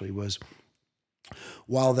especially, was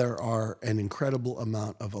while there are an incredible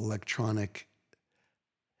amount of electronic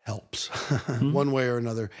helps one way or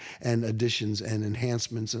another, and additions and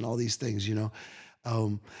enhancements and all these things, and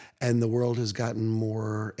the world has gotten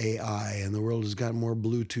more AI and the world has gotten more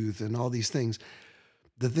Bluetooth and all these things.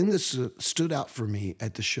 The thing that stood out for me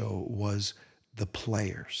at the show was the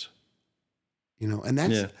players, and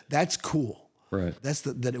that's cool. right.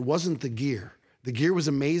 That it wasn't the gear. The gear was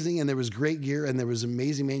amazing, and there was great gear, and there was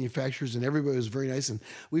amazing manufacturers, and everybody was very nice. And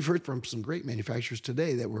we've heard from some great manufacturers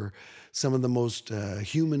today that were some of the most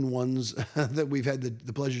human ones that we've had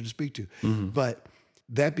the pleasure to speak to. But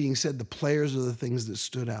that being said, the players are the things that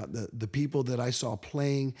stood out. The people that I saw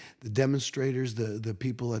playing, the demonstrators, the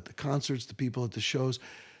people at the concerts, the people at the shows.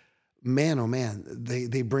 Man, oh man,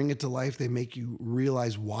 they bring it to life. They make you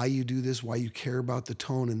realize why you do this, why you care about the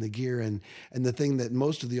tone and the gear, and the thing that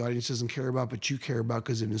most of the audience doesn't care about, but you care about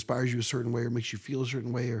because it inspires you a certain way or makes you feel a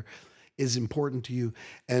certain way or is important to you.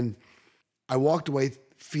 And I walked away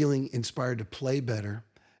feeling inspired to play better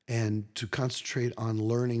and to concentrate on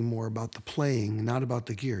learning more about the playing, not about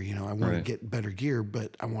the gear. I want to get better gear,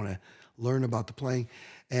 but I want to learn about the playing.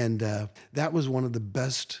 And that was one of the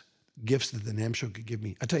best gifts that the NAMM show could give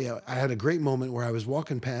me. I tell you, I had a great moment where I was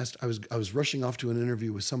walking past, I was rushing off to an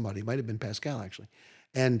interview with somebody. It might have been Pascal, actually.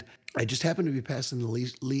 And I just happened to be passing the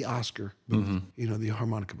Lee Oscar booth, the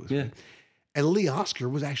harmonica booth. Yeah. Right? And Lee Oscar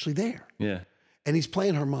was actually there. Yeah. And he's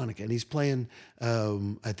playing harmonica, and he's playing,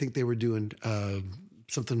 I think they were doing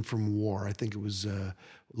something from War. I think it was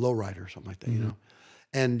Lowrider or something like that,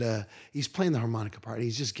 And he's playing the harmonica part, and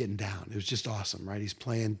he's just getting down. It was just awesome, right? He's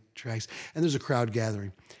playing tracks, and there's a crowd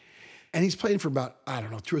gathering. And he's playing for about,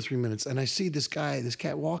 2 or 3 minutes. And I see this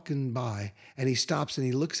cat walking by, and he stops and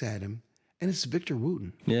he looks at him, and it's Victor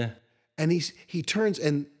Wooten. Yeah. And he turns,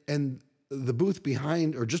 and the booth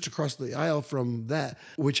behind or just across the aisle from that,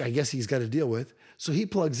 which I guess he's got to deal with. So he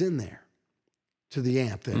plugs in there to the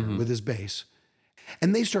amp there with his bass.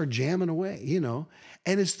 And they start jamming away,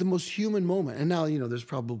 and it's the most human moment. And now, there's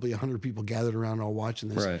probably 100 people gathered around all watching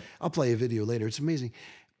this. Right. I'll play a video later. It's amazing.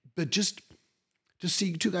 But just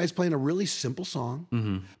see two guys playing a really simple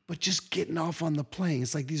song, but just getting off on the playing.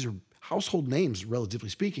 It's like these are household names, relatively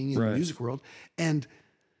speaking, in the music world. And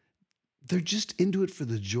they're just into it for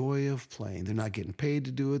the joy of playing. They're not getting paid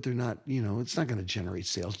to do it. They're not, it's not going to generate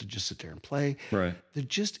sales to just sit there and play. Right. They're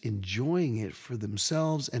just enjoying it for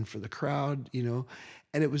themselves and for the crowd, And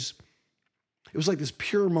it was like this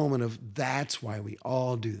pure moment of that's why we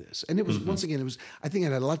all do this. And it was, once again, I think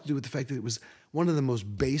it had a lot to do with the fact that it was one of the most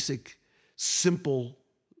basic, simple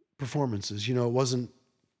performances. It wasn't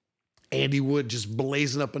Andy Wood just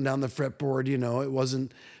blazing up and down the fretboard. It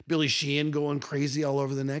wasn't Billy Sheehan going crazy all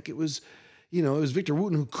over the neck. It was, it was Victor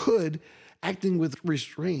Wooten who could, acting with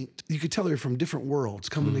restraint. You could tell they were from different worlds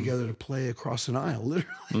coming together to play across an aisle,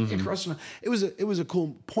 literally across an aisle. It was a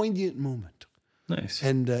cool, poignant moment. Nice.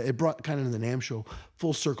 And it brought kind of the NAMM show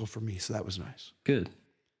full circle for me, so that was nice. Good.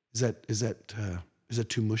 Is that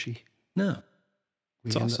too mushy? No.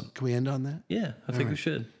 It's awesome. Can we end on that? Yeah, I think we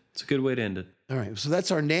should. It's a good way to end it. All right, so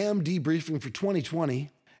that's our NAMM debriefing for 2020,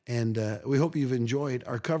 and we hope you've enjoyed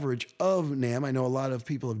our coverage of NAMM. I know a lot of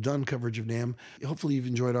people have done coverage of NAMM. Hopefully you've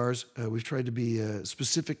enjoyed ours. We've tried to be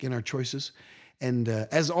specific in our choices, and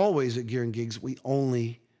as always at Gear and Gigs, we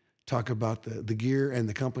only talk about the gear and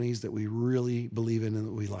the companies that we really believe in and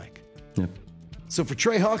that we like. Yep. So for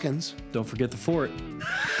Trey Hawkins, don't forget the fort.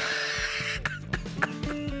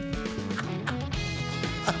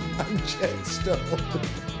 I'm Jet Stone.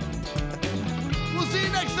 We'll see you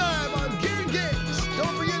next time on Gear